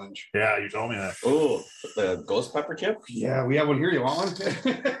chip challenge. Yeah, you told me that. Oh, the ghost pepper chip? Yeah, we have one here. You want one?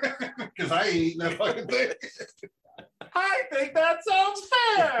 Because I ain't eating that fucking thing. I think that sounds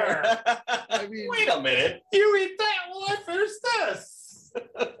fair. I mean, wait a minute. You eat that while I finish this.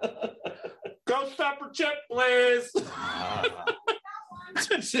 Ghost pepper chip please.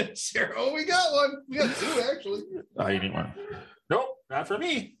 Sarah, oh, we got one. We got two, actually. Oh, you need one. Nope, not for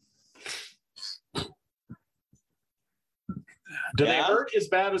me. Do they hurt as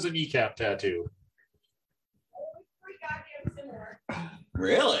bad as a kneecap tattoo?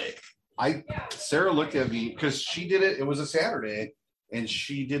 Really? Sarah looked at me because she did it. It was a Saturday, and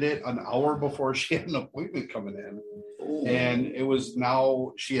she did it an hour before she had an appointment coming in. Ooh. And it was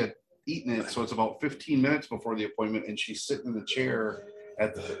now she had eaten it, so it's about 15 minutes before the appointment, and she's sitting in the chair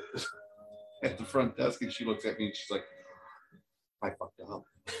at the front desk, and she looks at me and she's like, I fucked up.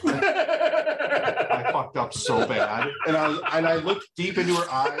 I fucked up so bad. And I looked deep into her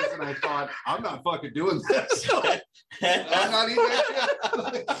eyes and I thought, I'm not fucking doing this. I'm not eating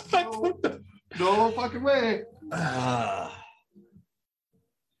that shit. No fucking way.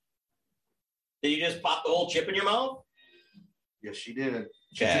 Did you just pop the whole chip in your mouth? Yes, she did.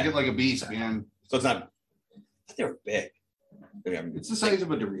 She Yeah. took it like a beast, man. So it's not, they were big. It's the size of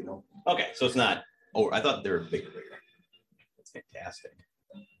a Dorito. Okay, so it's not, oh, I thought they were bigger. That's fantastic.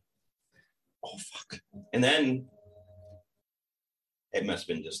 Oh, fuck. And then it must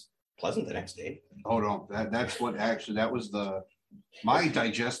have been just pleasant the next day. Oh, no. That's what actually, that was my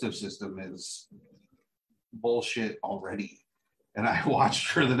digestive system is bullshit already. And I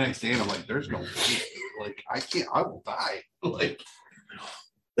watched her the next day and I'm like, there's no way. Like, I will die. Like,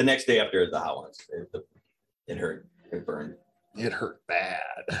 the next day after the hot ones, it hurt. It burned. It hurt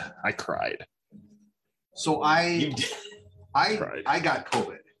bad. I cried. So I got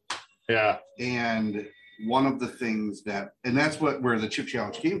COVID. Yeah. And one of the things and that's where the chip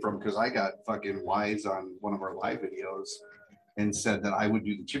challenge came from, because I got fucking wise on one of our live videos and said that I would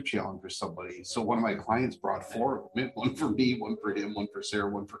do the chip challenge for somebody. So one of my clients brought 4 of them, one for me, one for him, one for Sarah,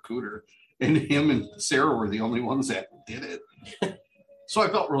 one for Cooter. And him and Sarah were the only ones that did it. So I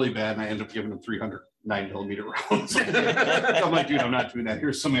felt really bad, and I ended up giving them 300 9mm rounds. I'm like, dude, I'm not doing that.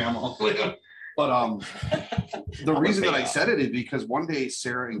 Here's some ammo. But the reason that I said it is because one day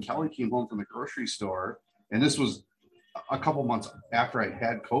Sarah and Kelly came home from the grocery store, and this was a couple months after I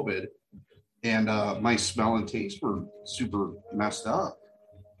had COVID, and my smell and taste were super messed up.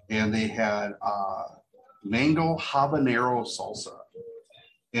 And they had mango habanero salsa.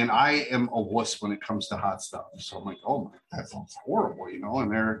 And I am a wuss when it comes to hot stuff. So I'm like, oh my, that sounds horrible, you know?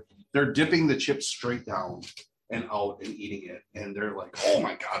 And they're dipping the chips straight down and out and eating it. And they're like, oh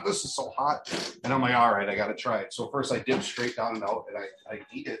my God, this is so hot. And I'm like, all right, I got to try it. So first I dip straight down and out and I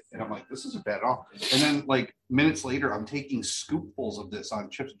eat it. And I'm like, this isn't bad at all. And then like minutes later, I'm taking scoopfuls of this on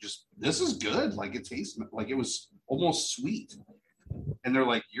chips. This is good. Like it tastes like it was almost sweet. And they're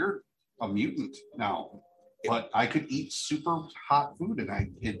like, you're a mutant now. But I could eat super hot food and I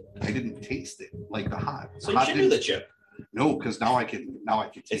didn't taste it like the hot. So you should do the chip. No, because now I can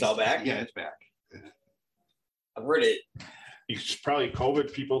taste it's all back? it. Yeah, it's back. I've heard it. You should probably,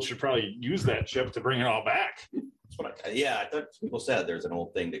 COVID people should probably use that chip to bring it all back. That's what I thought people said there's an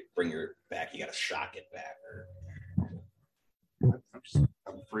old thing to bring your back. You got to shock it back.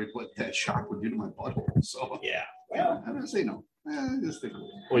 I'm afraid what that shock would do to my butthole. So yeah, well, I'm gonna say no. Just think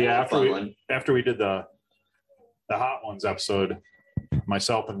well, yeah. After we did the Hot Ones episode,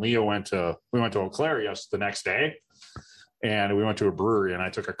 myself and Leo went to Eau Claire the next day, and we went to a brewery, and I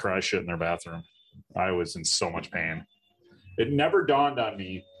took a cry shit in their bathroom. I was in so much pain. It never dawned on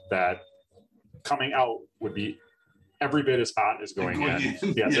me that coming out would be every bit as hot as going in.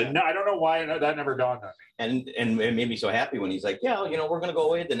 Yes, yeah. No, I don't know why that never dawned on me. And it made me so happy when he's like, yeah, we're gonna go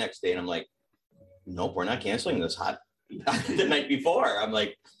away the next day, and I'm like, nope, we're not canceling this hot the night before. I'm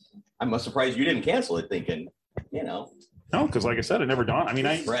like, I'm surprised you didn't cancel it, thinking. No, because like I said, it never dawned. I mean,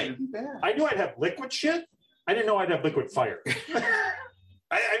 I knew I'd have liquid shit. I didn't know I'd have liquid fire.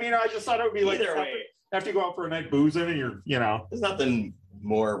 I just thought it would be like after you go out for a night boozing and you're, There's nothing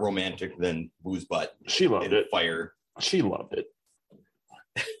more romantic than booze butt. She loved it. Fire. She loved it.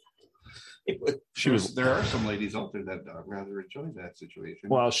 There are some ladies out there that rather enjoy that situation.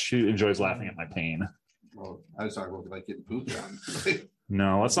 Well, she enjoys laughing at my pain. Well, I was talking about like getting pooped on.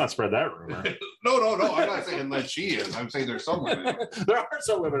 No, let's not spread that rumor. No. I'm not saying that she is. I'm saying there's some women. There are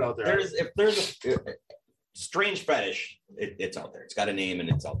some women out there. If there's a strange fetish, it's out there. It's got a name and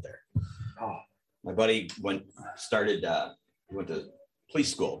it's out there. Oh, my buddy went to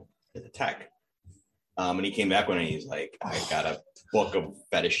police school at the Tech. And he came back and he's like, I got a book of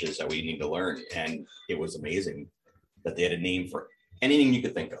fetishes that we need to learn. And it was amazing that they had a name for anything you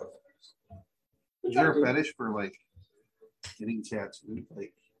could think of. Is there a fetish for like getting tattooed,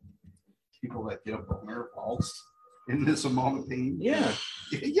 like people that get up on their pulse in this amount of pain? Yeah.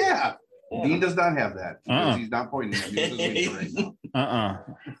 Yeah. Dean does not have that because he's not pointing at me right now.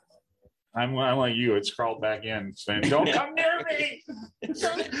 I'm like you. It's crawled back in, saying, "Don't come near me!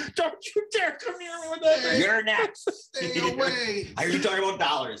 Don't you dare come near me with that! You're next. Stay away. Are you talking about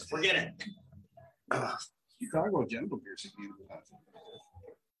dollars? Forget it. You talk about genital piercing.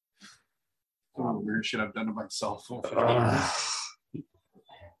 Some of the weird shit I've done to myself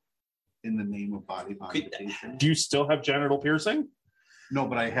in the name of body modification. Do you still have genital piercing? No,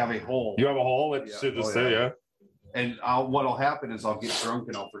 but I have a hole. You have a hole. It's yeah. And what'll happen is I'll get drunk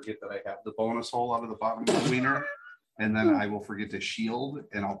and I'll forget that I have the bonus hole out of the bottom of the wiener. And then I will forget to shield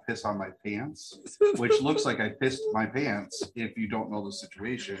and I'll piss on my pants, which looks like I pissed my pants if you don't know the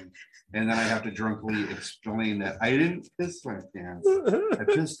situation. And then I have to drunkenly explain that I didn't piss my pants. I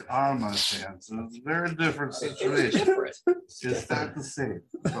pissed on my pants. It's a very different situation. It's not the same.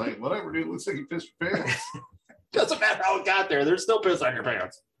 Like, whatever, dude, looks like you pissed your pants. Doesn't matter how it got there. There's still piss on your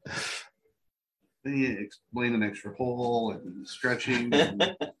pants. Then you explain an extra hole and stretching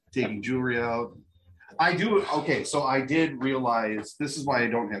and taking jewelry out. I do. Okay, so I did realize this is why I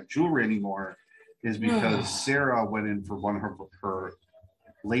don't have jewelry anymore, is because Sarah went in for one of her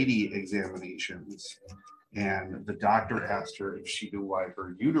lady examinations, and the doctor asked her if she knew why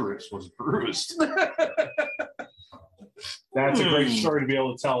her uterus was bruised. That's a great story to be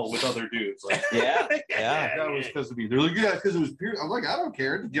able to tell with other dudes. Like, Yeah. that was because of me. They're like, yeah, because it was pure. I'm like, I don't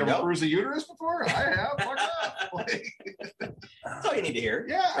care. Did you ever bruise a uterus before? I have. Fuck off. Like, That's all you need to hear.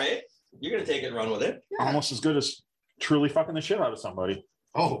 Yeah. Right? You're going to take it and run with it. Yeah. Almost as good as truly fucking the shit out of somebody.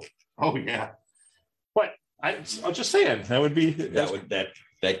 Oh yeah. But I'm just saying that would be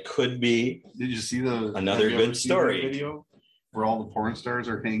That could be. Did you see the Another have you ever good seen story. the video where all the porn stars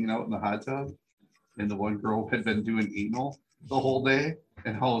are hanging out in the hot tub, and the one girl had been doing anal the whole day,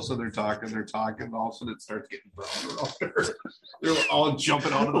 and all of a sudden they're talking, and all of a sudden it starts getting brown around her. They're all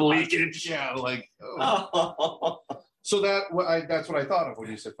jumping out of the leakage. Yeah, like. Oh. So that's what I thought of when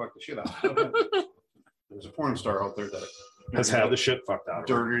you said "fuck the shit out." There's a porn star out there that has had the shit fucked out.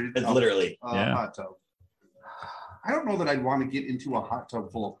 Dirty. It's literally Hot tub. I don't know that I'd want to get into a hot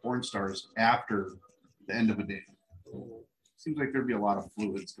tub full of porn stars after the end of a day. Seems like there'd be a lot of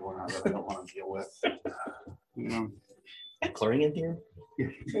fluids going on that I don't want to deal with. You know, Got chlorine in here.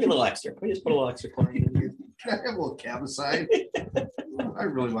 Maybe a little extra. Can we just put a little extra chlorine in here? can I have a little cabicide? I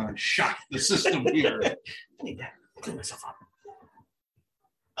really want to shock the system here. I need to clean myself up.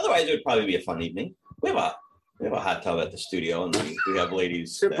 Otherwise, it would probably be a fun evening. We have a hot tub at the studio, and we have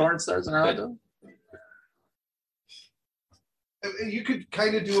ladies. Porn stars in our hot tub. You could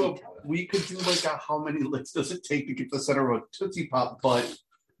kind of do we could do like how many licks does it take to get the center of a Tootsie Pop, but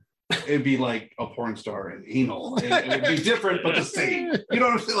it'd be like a porn star and anal. It would be different, but the same. You know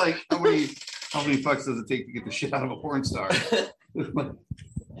what I'm saying? Like how many fucks does it take to get the shit out of a porn star?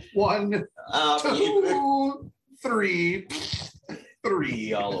 1, 2, 3,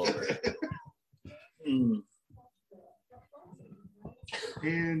 3 all over it.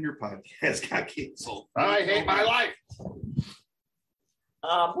 And your podcast got canceled. I hate my life.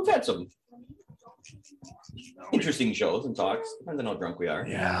 We've had some interesting shows and talks. Depends on how drunk we are.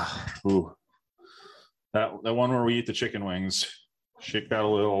 Yeah. Ooh. That one where we eat the chicken wings. Shit got a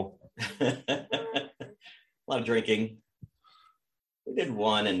little. A lot of drinking. We did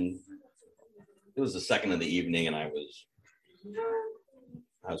one, and it was the second of the evening, and I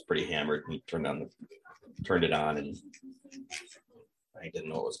was pretty hammered. We turned it on, and I didn't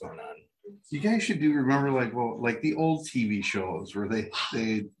know what was going on. You guys should remember like the old TV shows where they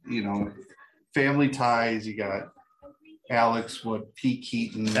Family Ties. You got Pete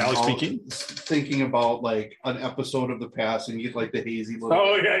Keaton thinking about like an episode of the past, and you get like the hazy little.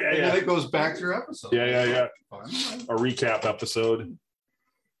 Oh yeah. And then it goes back to your episode. Yeah. A recap episode.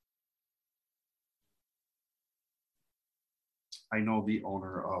 I know the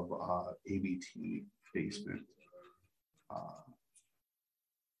owner of ABT Basement.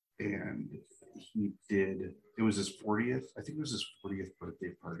 And it was his 40th, I think it was his 40th birthday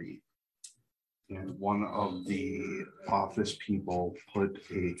party. And one of the office people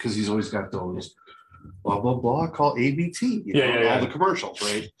because he's always got those blah, blah, blah, call ABT, all the commercials,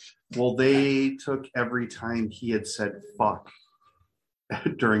 right? Well, they took every time he had said fuck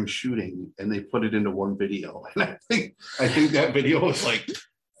during shooting and they put it into one video. And I think that video was like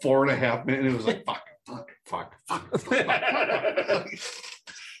 4.5 minutes. And it was like, fuck.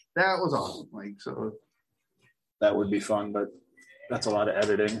 That was awesome. Like, so that would be fun, but that's a lot of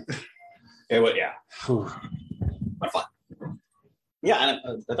editing. It would, yeah. But fun. Yeah,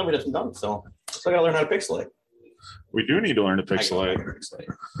 and I thought we'd have some done, so I gotta learn how to pixelate. We do need to learn to pixelate.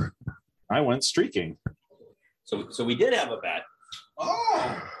 I went streaking. So we did have a bet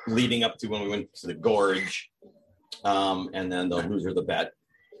leading up to when we went to the gorge, and then the loser of the bet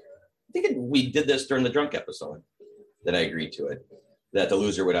we did this during the drunk episode that I agreed to it, that the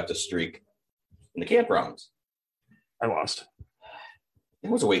loser would have to streak in the campgrounds. I lost. It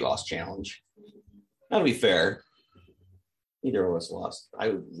was a weight loss challenge. Now, to be fair, neither of us lost.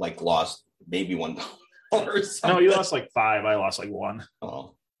 I lost maybe $1 or something. No, you lost like 5. I lost like 1.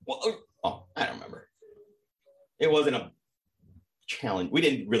 Oh, well, I don't remember. It wasn't a challenge. We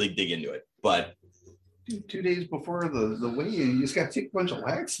didn't really dig into it, but 2 days before the weigh-in, you just got to take a bunch of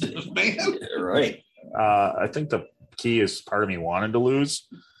laxatives, man. Right. I think the key is part of me wanted to lose,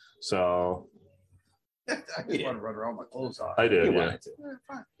 so I just want to run around with my clothes off. I did. We Yeah. wanted to.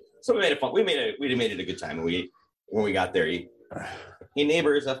 So we made it fun. We made it a good time. And when we got there, hey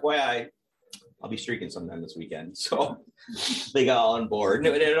neighbors, FYI, I'll be streaking sometime this weekend. So they got all on board.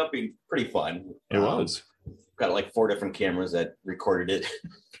 And it ended up being pretty fun. It was. Got like 4 different cameras that recorded it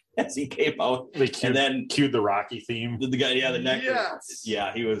as he came out. They cued the Rocky theme. The guy, the neck. Yes.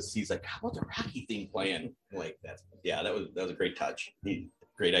 Yeah, he's like, how about the Rocky theme playing? Like that was a great touch.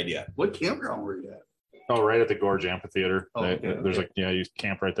 Great idea. What campground were you at? Oh, right at the Gorge Amphitheater. Oh, okay. There's you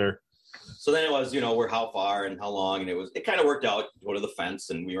camp right there. So then it was, we're how far and how long, and it kind of worked out to go to the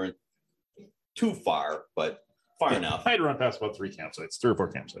fence, and we weren't too far, but far enough. I had to run past about 3 campsites, 3 or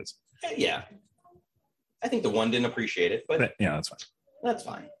 4 campsites. Yeah. I think the one didn't appreciate it, but Yeah, that's fine. that's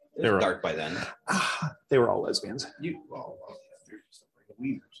fine. It They was were- dark by then. They were all lesbians. They're just like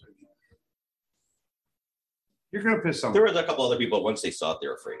wieners. You're gonna piss someone. There was a couple other people, once they saw it, they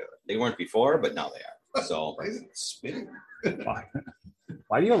were afraid of it. They weren't before, but now they are. So Why is it spitting?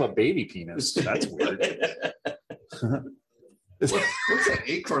 Why do you have a baby penis? That's weird. What's that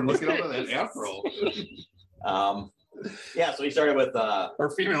acorn looking up at that afro? Yeah, so we started with Our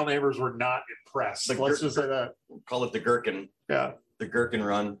female neighbors were not impressed. The Let's gir- just say that. call it the Gherkin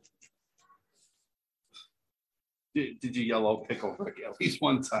run. Did you yell out pickle Rick at least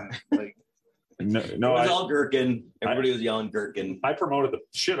one time? Like, No, It was all Gherkin. Everybody was yelling Gherkin. I promoted the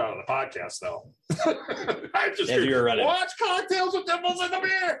shit out of the podcast, though. I just As you were running. watch Cocktails with Dimples in the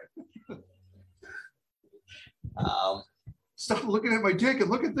Beer. stop looking at my dick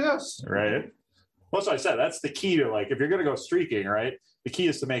and look at this. Right. Well, so I said that's the key to, like, if you're going to go streaking, right? The key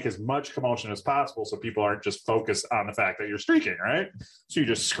is to make as much commotion as possible so people aren't just focused on the fact that you're streaking, right? So you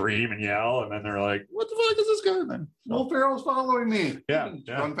just scream and yell, and then they're like, "What the fuck is this guy?" Then Will Ferrell's following me. Yeah.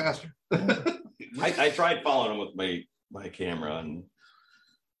 Run faster. I tried following him with my camera, and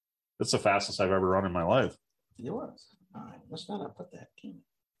That's the fastest I've ever run in my life. it was. I must not have put that in.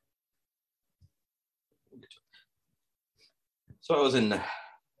 So I was in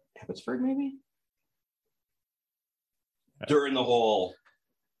Abbotsford, maybe? During the whole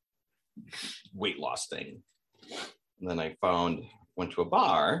weight loss thing. And then I went to a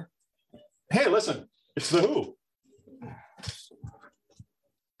bar. Hey, listen, it's the Who.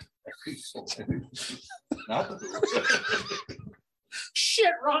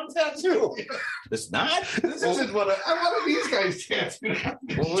 Shit, wrong tattoo. It's not? This isn't what I wanted these guys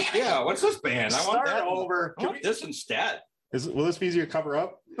tattooed. Well, yeah, what's this band? I want Start that. over. I want this instead. Will this be easier to cover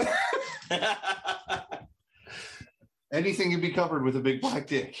up? Anything can be covered with a big black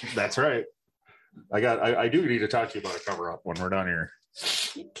dick. That's right. I do need to talk to you about a cover up when we're done here.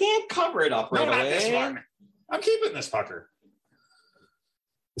 You can't cover it up right No, not away. this one. I'm keeping this fucker.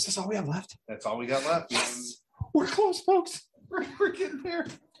 Is this all we have left? That's all we got left. We're close, folks. We're getting there.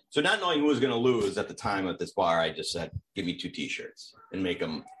 So not knowing who was going to lose at the time at this bar, I just said, give me 2 t-shirts and make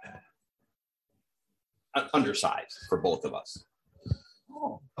them undersized for both of us.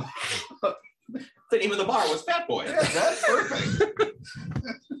 Oh. The name of the bar was Fat Boy. Yeah, that's perfect.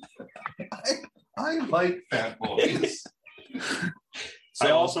 I like fat boys.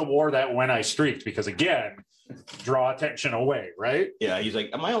 I also wore that when I streaked because, again, draw attention away, right? Yeah, he's like,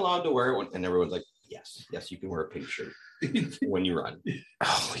 am I allowed to wear it? And everyone's like, yes, you can wear a pink shirt when you run.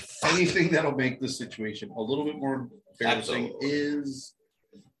 Holy fuck. Anything that'll make the situation a little bit more embarrassing Absolutely. is.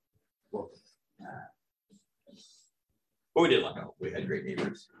 But we did luck out. We had great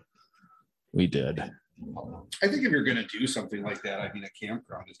neighbors. We did. I think if you're going to do something like that, I mean, a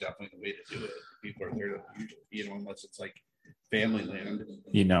campground is definitely the way to do it. People are there to usually, unless it's like family land.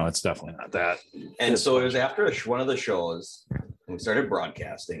 It's definitely not that. And so it was after one of the shows, and we started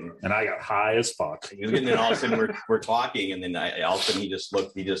broadcasting. And I got high as fuck. He was getting, and all of a sudden we're talking, and then all of a sudden he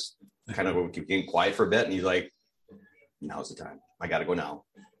just kind of became quiet for a bit, and he's like, now's the time. I got to go now.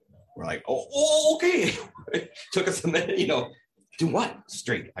 We're like, oh okay. Took us a minute, do what?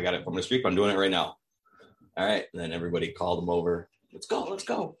 Streak. I got it from the streak. I'm doing it right now. All right. And then everybody called him over. Let's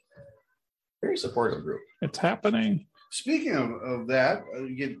go. Very supportive group. It's happening. Speaking of that,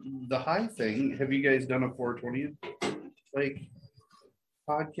 the high thing, have you guys done a 420? Like,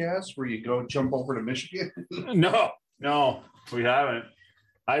 podcast where you go jump over to Michigan? No, we haven't.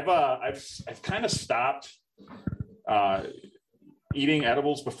 I've kind of stopped eating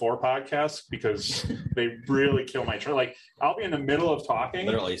edibles before podcasts because they really kill my train. Like I'll be in the middle of talking,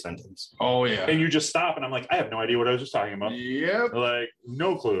 Literally a sentence. Oh yeah. and you just stop, and I'm like, I have no idea what I was just talking about. Yep. Like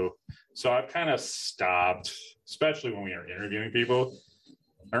no clue. So I've kind of stopped, especially when we are interviewing people.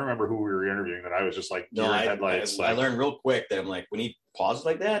 I don't remember who we were interviewing that I was just like, headlights. I learned real quick that I'm like, when he pauses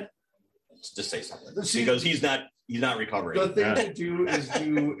like that, just say something because he's not recovering. The thing to do is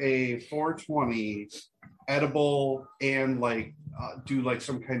do a 420 edible and like do like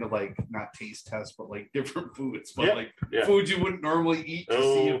some kind of like not taste test, but like different foods, but foods you wouldn't normally eat to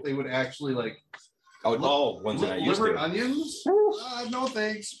see if they would actually like. Ones that I used liver to. Onions? No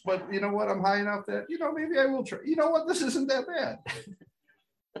thanks, but you know what? I'm high enough that maybe I will try. You know what? This isn't that bad.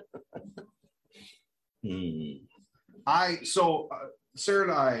 Sarah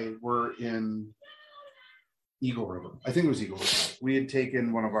and I were in Eagle River. I think it was Eagle River. We had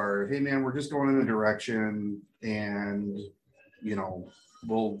taken one of our, hey man, we're just going in a direction and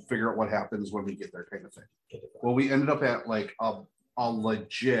we'll figure out what happens when we get there kind of thing. Well, we ended up at like a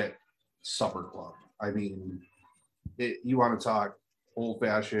legit supper club. I mean, you want to talk old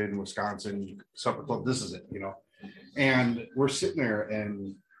fashioned Wisconsin supper club, this is it, and we're sitting there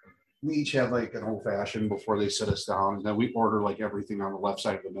and we each had like an old fashioned before they sit us down, and then we order like everything on the left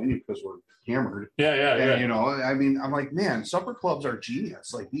side of the menu because we're hammered. Yeah. I mean, I'm like, man, supper clubs are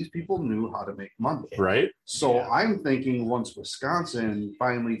genius. Like these people knew how to make money. Right. So I'm thinking once Wisconsin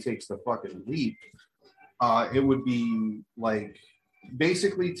finally takes the fucking leap, it would be like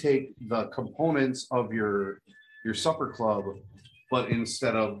basically take the components of your supper club, but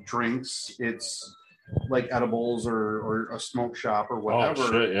instead of drinks, it's like edibles or a smoke shop or whatever.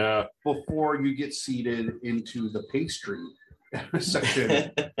 Oh, shit, yeah. Before you get seated into the pastry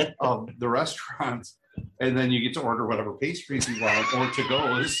section of the restaurant, and then you get to order whatever pastries you want or to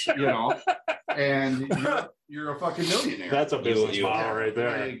goes, and you're a fucking millionaire. That's a business model right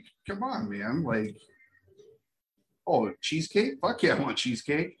there. Like, come on, man. Like, oh, cheesecake? Fuck yeah, I want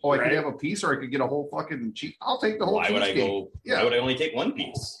cheesecake. Oh, I could have a piece, or I could get a whole fucking cheese. I'll take the whole cheesecake. Why would I only take one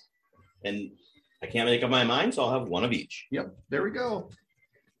piece? And I can't make up my mind, so I'll have one of each. Yep, there we go.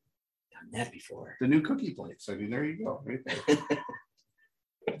 Done that before. The new cookie plates. I mean, there you go. Right there.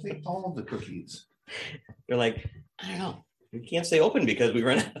 I think all of the cookies. They're like, I don't know. We can't stay open because we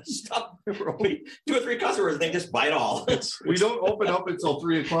run out of stuff. We're only 2 or 3 customers. They just buy it all. We don't open up until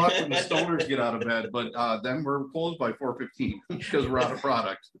 3:00 when the stoners get out of bed, but then we're closed by 4:15 because we're out of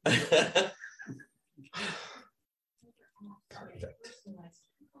product. Perfect.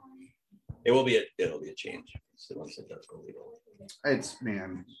 It'll be a change. So once it does go legal, it's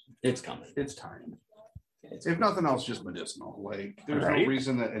coming. It's time. If nothing else, just medicinal. Like there's no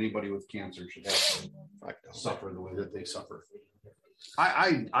reason that anybody with cancer should have to suffer the way that they suffer.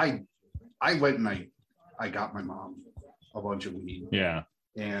 I went and I got my mom a bunch of weed. Yeah.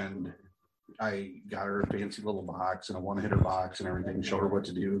 And I got her a fancy little box and a one-hitter box and everything, showed her what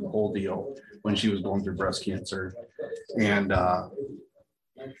to do, the whole deal when she was going through breast cancer. And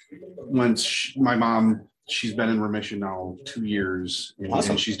my mom, she's been in remission now 2 years,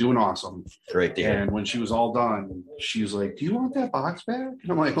 and she's doing awesome. Great deal. And when she was all done, she was like, "Do you want that box back?"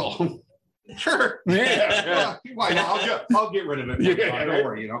 And I'm like, "Oh, sure, yeah. Why not? I'll get rid of it. Don't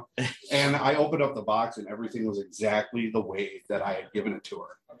worry, And I opened up the box, and everything was exactly the way that I had given it to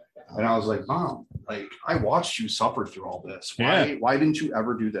her. And I was like, "Mom, like I watched you suffer through all this. Why didn't you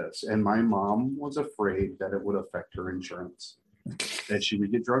ever do this?" And my mom was afraid that it would affect her insurance. That she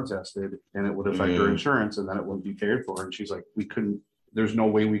would get drug tested and it would affect her insurance, and then it wouldn't be paid for. And she's like, there's no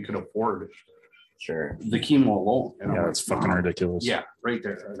way we could afford the chemo alone. And yeah, that's fucking ridiculous. Yeah, right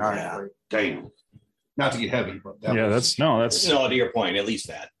there. And I'm like, damn. Not to get heavy, but that's to your point, at least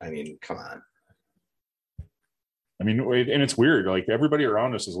that. I mean, come on. I mean, and it's weird. Like everybody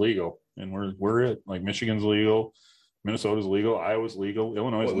around us is legal, and we're it. Like Michigan's legal, Minnesota's legal, Iowa's legal,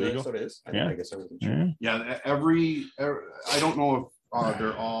 Illinois is legal. Minnesota is. I guess I wasn't sure. Yeah, I don't know if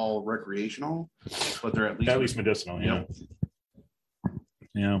they're all recreational, but they're at least medicinal. Yeah.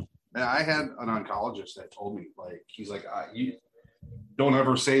 Yeah. And I had an oncologist that told me, like, he's like, you don't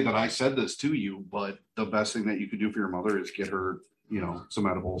ever say that I said this to you, but the best thing that you could do for your mother is get her, some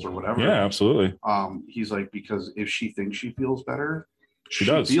edibles or whatever. Yeah, absolutely. He's like, because if she thinks she feels better, she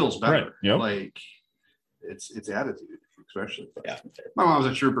does. Feels better. Right. Yep. Like it's attitude, especially. Yeah. My mom's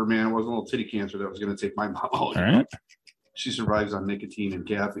a trooper, man. It wasn't a little titty cancer that was going to take my mom out. All right. She survives on nicotine and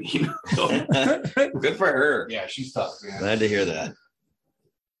caffeine. Good for her. Yeah, she's tough, man. Glad to hear that.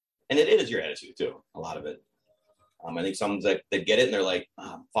 And it is your attitude too. A lot of it. I think some that get it and they're like,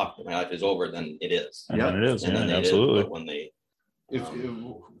 oh, fuck, my life is over. Then it is. And then it is. And Yeah, then they absolutely. But when they, If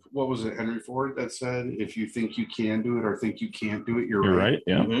what was it, Henry Ford that said, if you think you can do it or think you can't do it, you're right.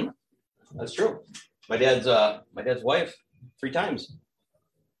 Yeah. Mhm. That's true. My dad's wife 3 times.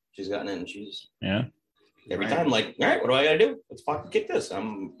 She's gotten it, and she's every time like, all right, what do I got to do? Let's fucking kick this.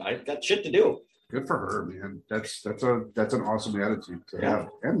 I got shit to do. Good for her, man. That's an awesome attitude to have,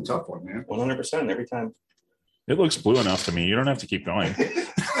 and a tough one, man. 100% every time. It looks blue enough to me. You don't have to keep going.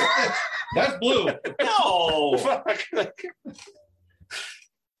 That's blue. No. Fuck.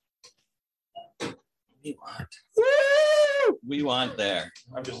 We want there.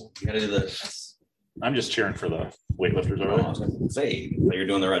 You gotta do this. I'm just cheering for the weightlifters I over was gonna say you're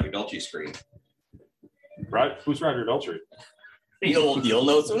doing the Roger Dolce screen. there. Who's Roger Daltrey? You'll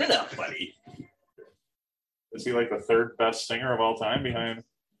know soon enough, buddy. Is he like the 3rd best singer of all time behind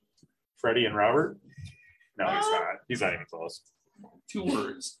Freddie and Robert? No, he's not. He's not even close. 2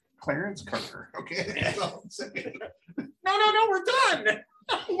 words. Clarence Carter. Okay. Yeah. That's all I'm saying. No, we're done.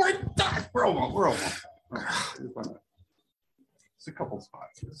 We're done. We're almost. It's a couple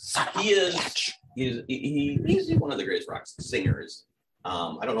spots. He's one of the greatest rock singers.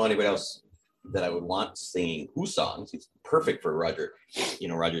 I don't know anybody else that I would want singing whose songs. He's perfect for Roger.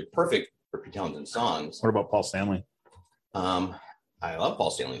 Roger's perfect for Pete Townshend's songs. What about Paul Stanley? I love Paul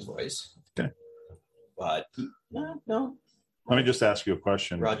Stanley's voice. Okay. But no. Let me just ask you a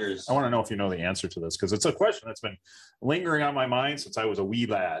question. Rogers. I want to know if you know the answer to this because it's a question that's been lingering on my mind since I was a wee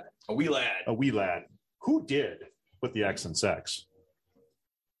lad. A wee lad. Who did put the X in sex?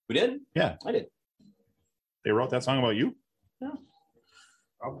 Who did? Yeah. I did. They wrote that song about you? Yeah.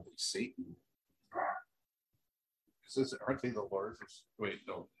 Probably Satan. Aren't they the lords? Wait,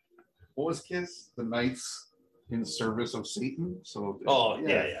 no. What was Kiss? The knights in service of Satan. So. Oh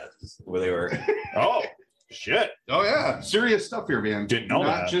yeah. Where they were. Oh shit! Oh yeah, serious stuff here, man. Didn't know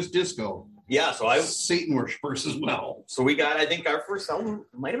Not that. just disco. Yeah. So Satan worshippers as well. So we got. I think our first album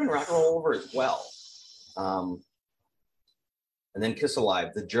might have been Rock and Roll Over as well. And then Kiss Alive,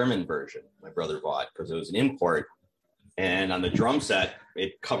 the German version, my brother bought because it was an import. And on the drum set,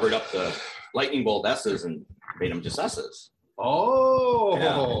 it covered up the lightning bolt S's and made them just S's. Oh.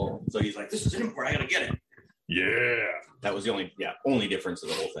 Yeah. So he's like, this is an import. I got to get it. Yeah. That was the only difference of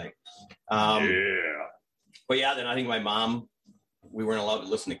the whole thing. Yeah. But yeah, then I think my mom, we weren't allowed to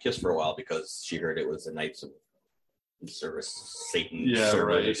listen to Kiss for a while because she heard it was the Knights of Service, Satan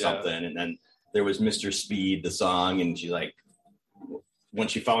service or something. And then there was Mr. Speed, the song. And she's like, when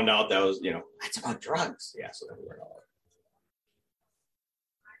she found out that was, that's about drugs. Yeah. So then we weren't allowed.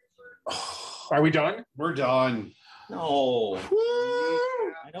 Are we done? We're done. No.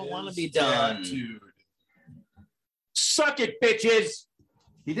 I don't want to be done. Dude. Suck it, bitches.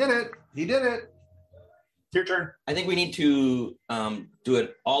 He did it. Your turn. I think we need to do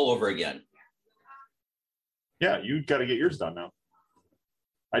it all over again. Yeah, you got to get yours done now.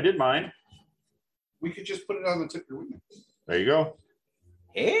 I did mine. We could just put it on the tip of your wing. There you go.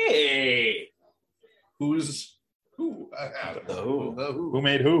 Hey. Who? The Who. Who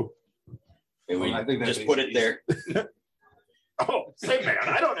made who? We I think that just makes put it it there. Oh, same man.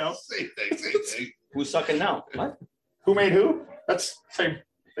 I don't know. Same thing. Who's sucking now? What? Who made who? That's same.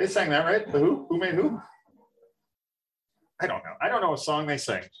 They sang that, right? The Who? Who made who? I don't know. I don't know a song they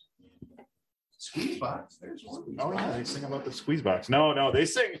sing. Squeeze box. There's one. Oh yeah, they sing about the squeeze box. No, they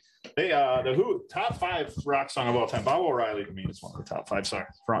sing. The Who top 5 rock song of all time. Bob O'Reilly to me is one of the top 5 songs.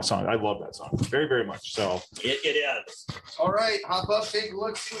 I love that song very, very much. So It is. All right, hop up, take a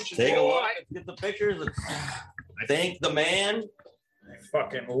look, see what you Take a think. look. Get the pictures. And thank the man. I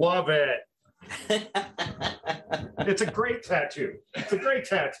fucking love it. It's a great tattoo.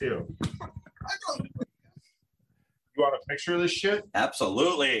 You want a picture of this shit?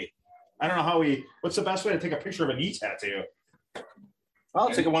 Absolutely. I don't know what's the best way to take a picture of a knee tattoo? I'll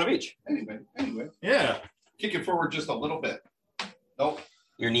take one of each. Anyway, Yeah. kick it forward just a little bit. Nope,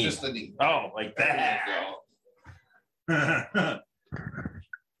 Your knee. just the knee. Oh, like that. There you go.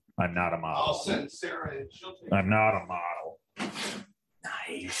 I'm not a I'll model. send Sarah and she'll take I'm not a model.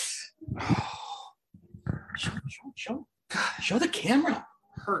 Nice. Show the camera.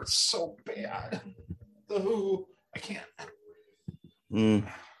 Hurts so bad. The Who. I can't.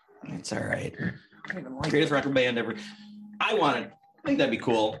 It's all right. Greatest record band ever. I think that'd be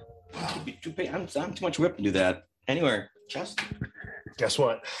cool. I'm too much whip to do that. Anywhere. Just. Guess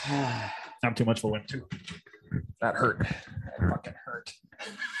what? I'm too much for win too. That hurt. That fucking hurt.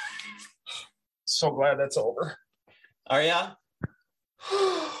 So glad that's over. Are ya?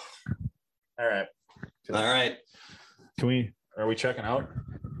 All right. All right. Are we checking out?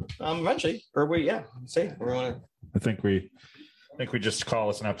 Eventually. Or we, yeah. Say, we want to. think we just call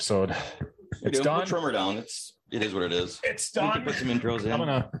this an episode. It's done. We'll trim her down. It is what it is. It's We done. can put some intros in.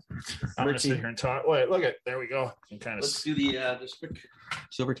 I'm gonna sit here and talk. Wait, look at there we go. Let's do this quick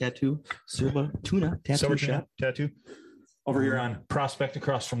silver tuna tattoo shop. Tattoo. Over here on Prospect,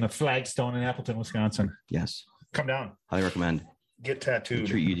 across from the Flagstone in Appleton, Wisconsin. Yes. Come down. Highly recommend. Get tattooed.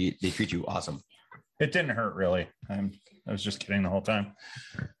 They treat you awesome. It didn't hurt really. I was just kidding the whole time.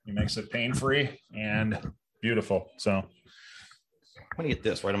 He makes it pain-free and beautiful. So I'm gonna get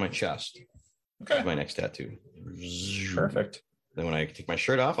this right on my chest. okay. That's my next tattoo. Perfect. Then when I take my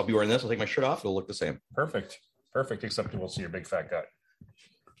shirt off, I'll be wearing this. I'll take my shirt off. It'll look the same. Perfect. Except we'll see your big fat gut.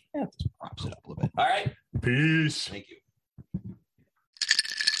 Yeah, just props it up a little bit. All right. Peace. Thank you.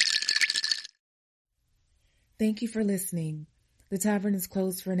 Thank you for listening. The tavern is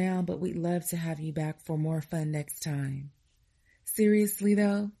closed for now, but we'd love to have you back for more fun next time. Seriously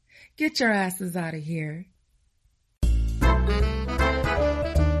though, get your asses out of here.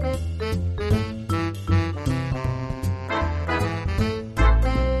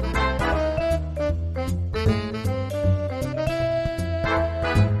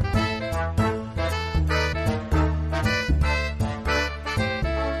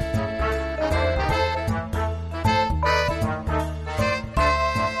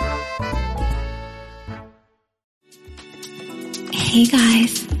 Hey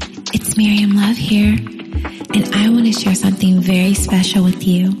guys, it's Miriam Love here, and I want to share something very special with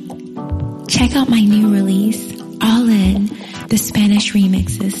you. Check out my new release, All In, the Spanish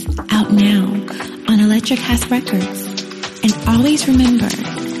remixes, out now on Electric House Records. And always remember,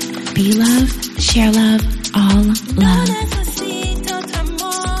 be love, share love, all love.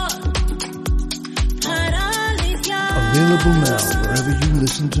 Available now wherever you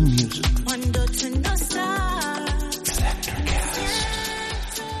listen to music.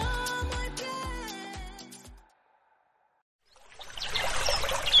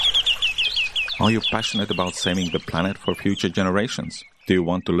 Are you passionate about saving the planet for future generations? Do you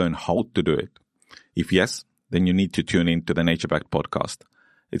want to learn how to do it? If yes, then you need to tune in to the Nature Backed podcast.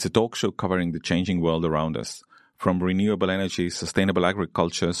 It's a talk show covering the changing world around us, from renewable energy, sustainable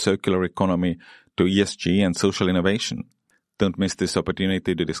agriculture, circular economy, to ESG and social innovation. Don't miss this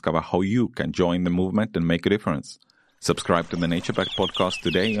opportunity to discover how you can join the movement and make a difference. Subscribe to the Nature Backed podcast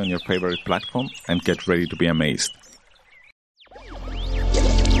today on your favorite platform and get ready to be amazed.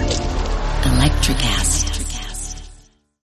 Electricast.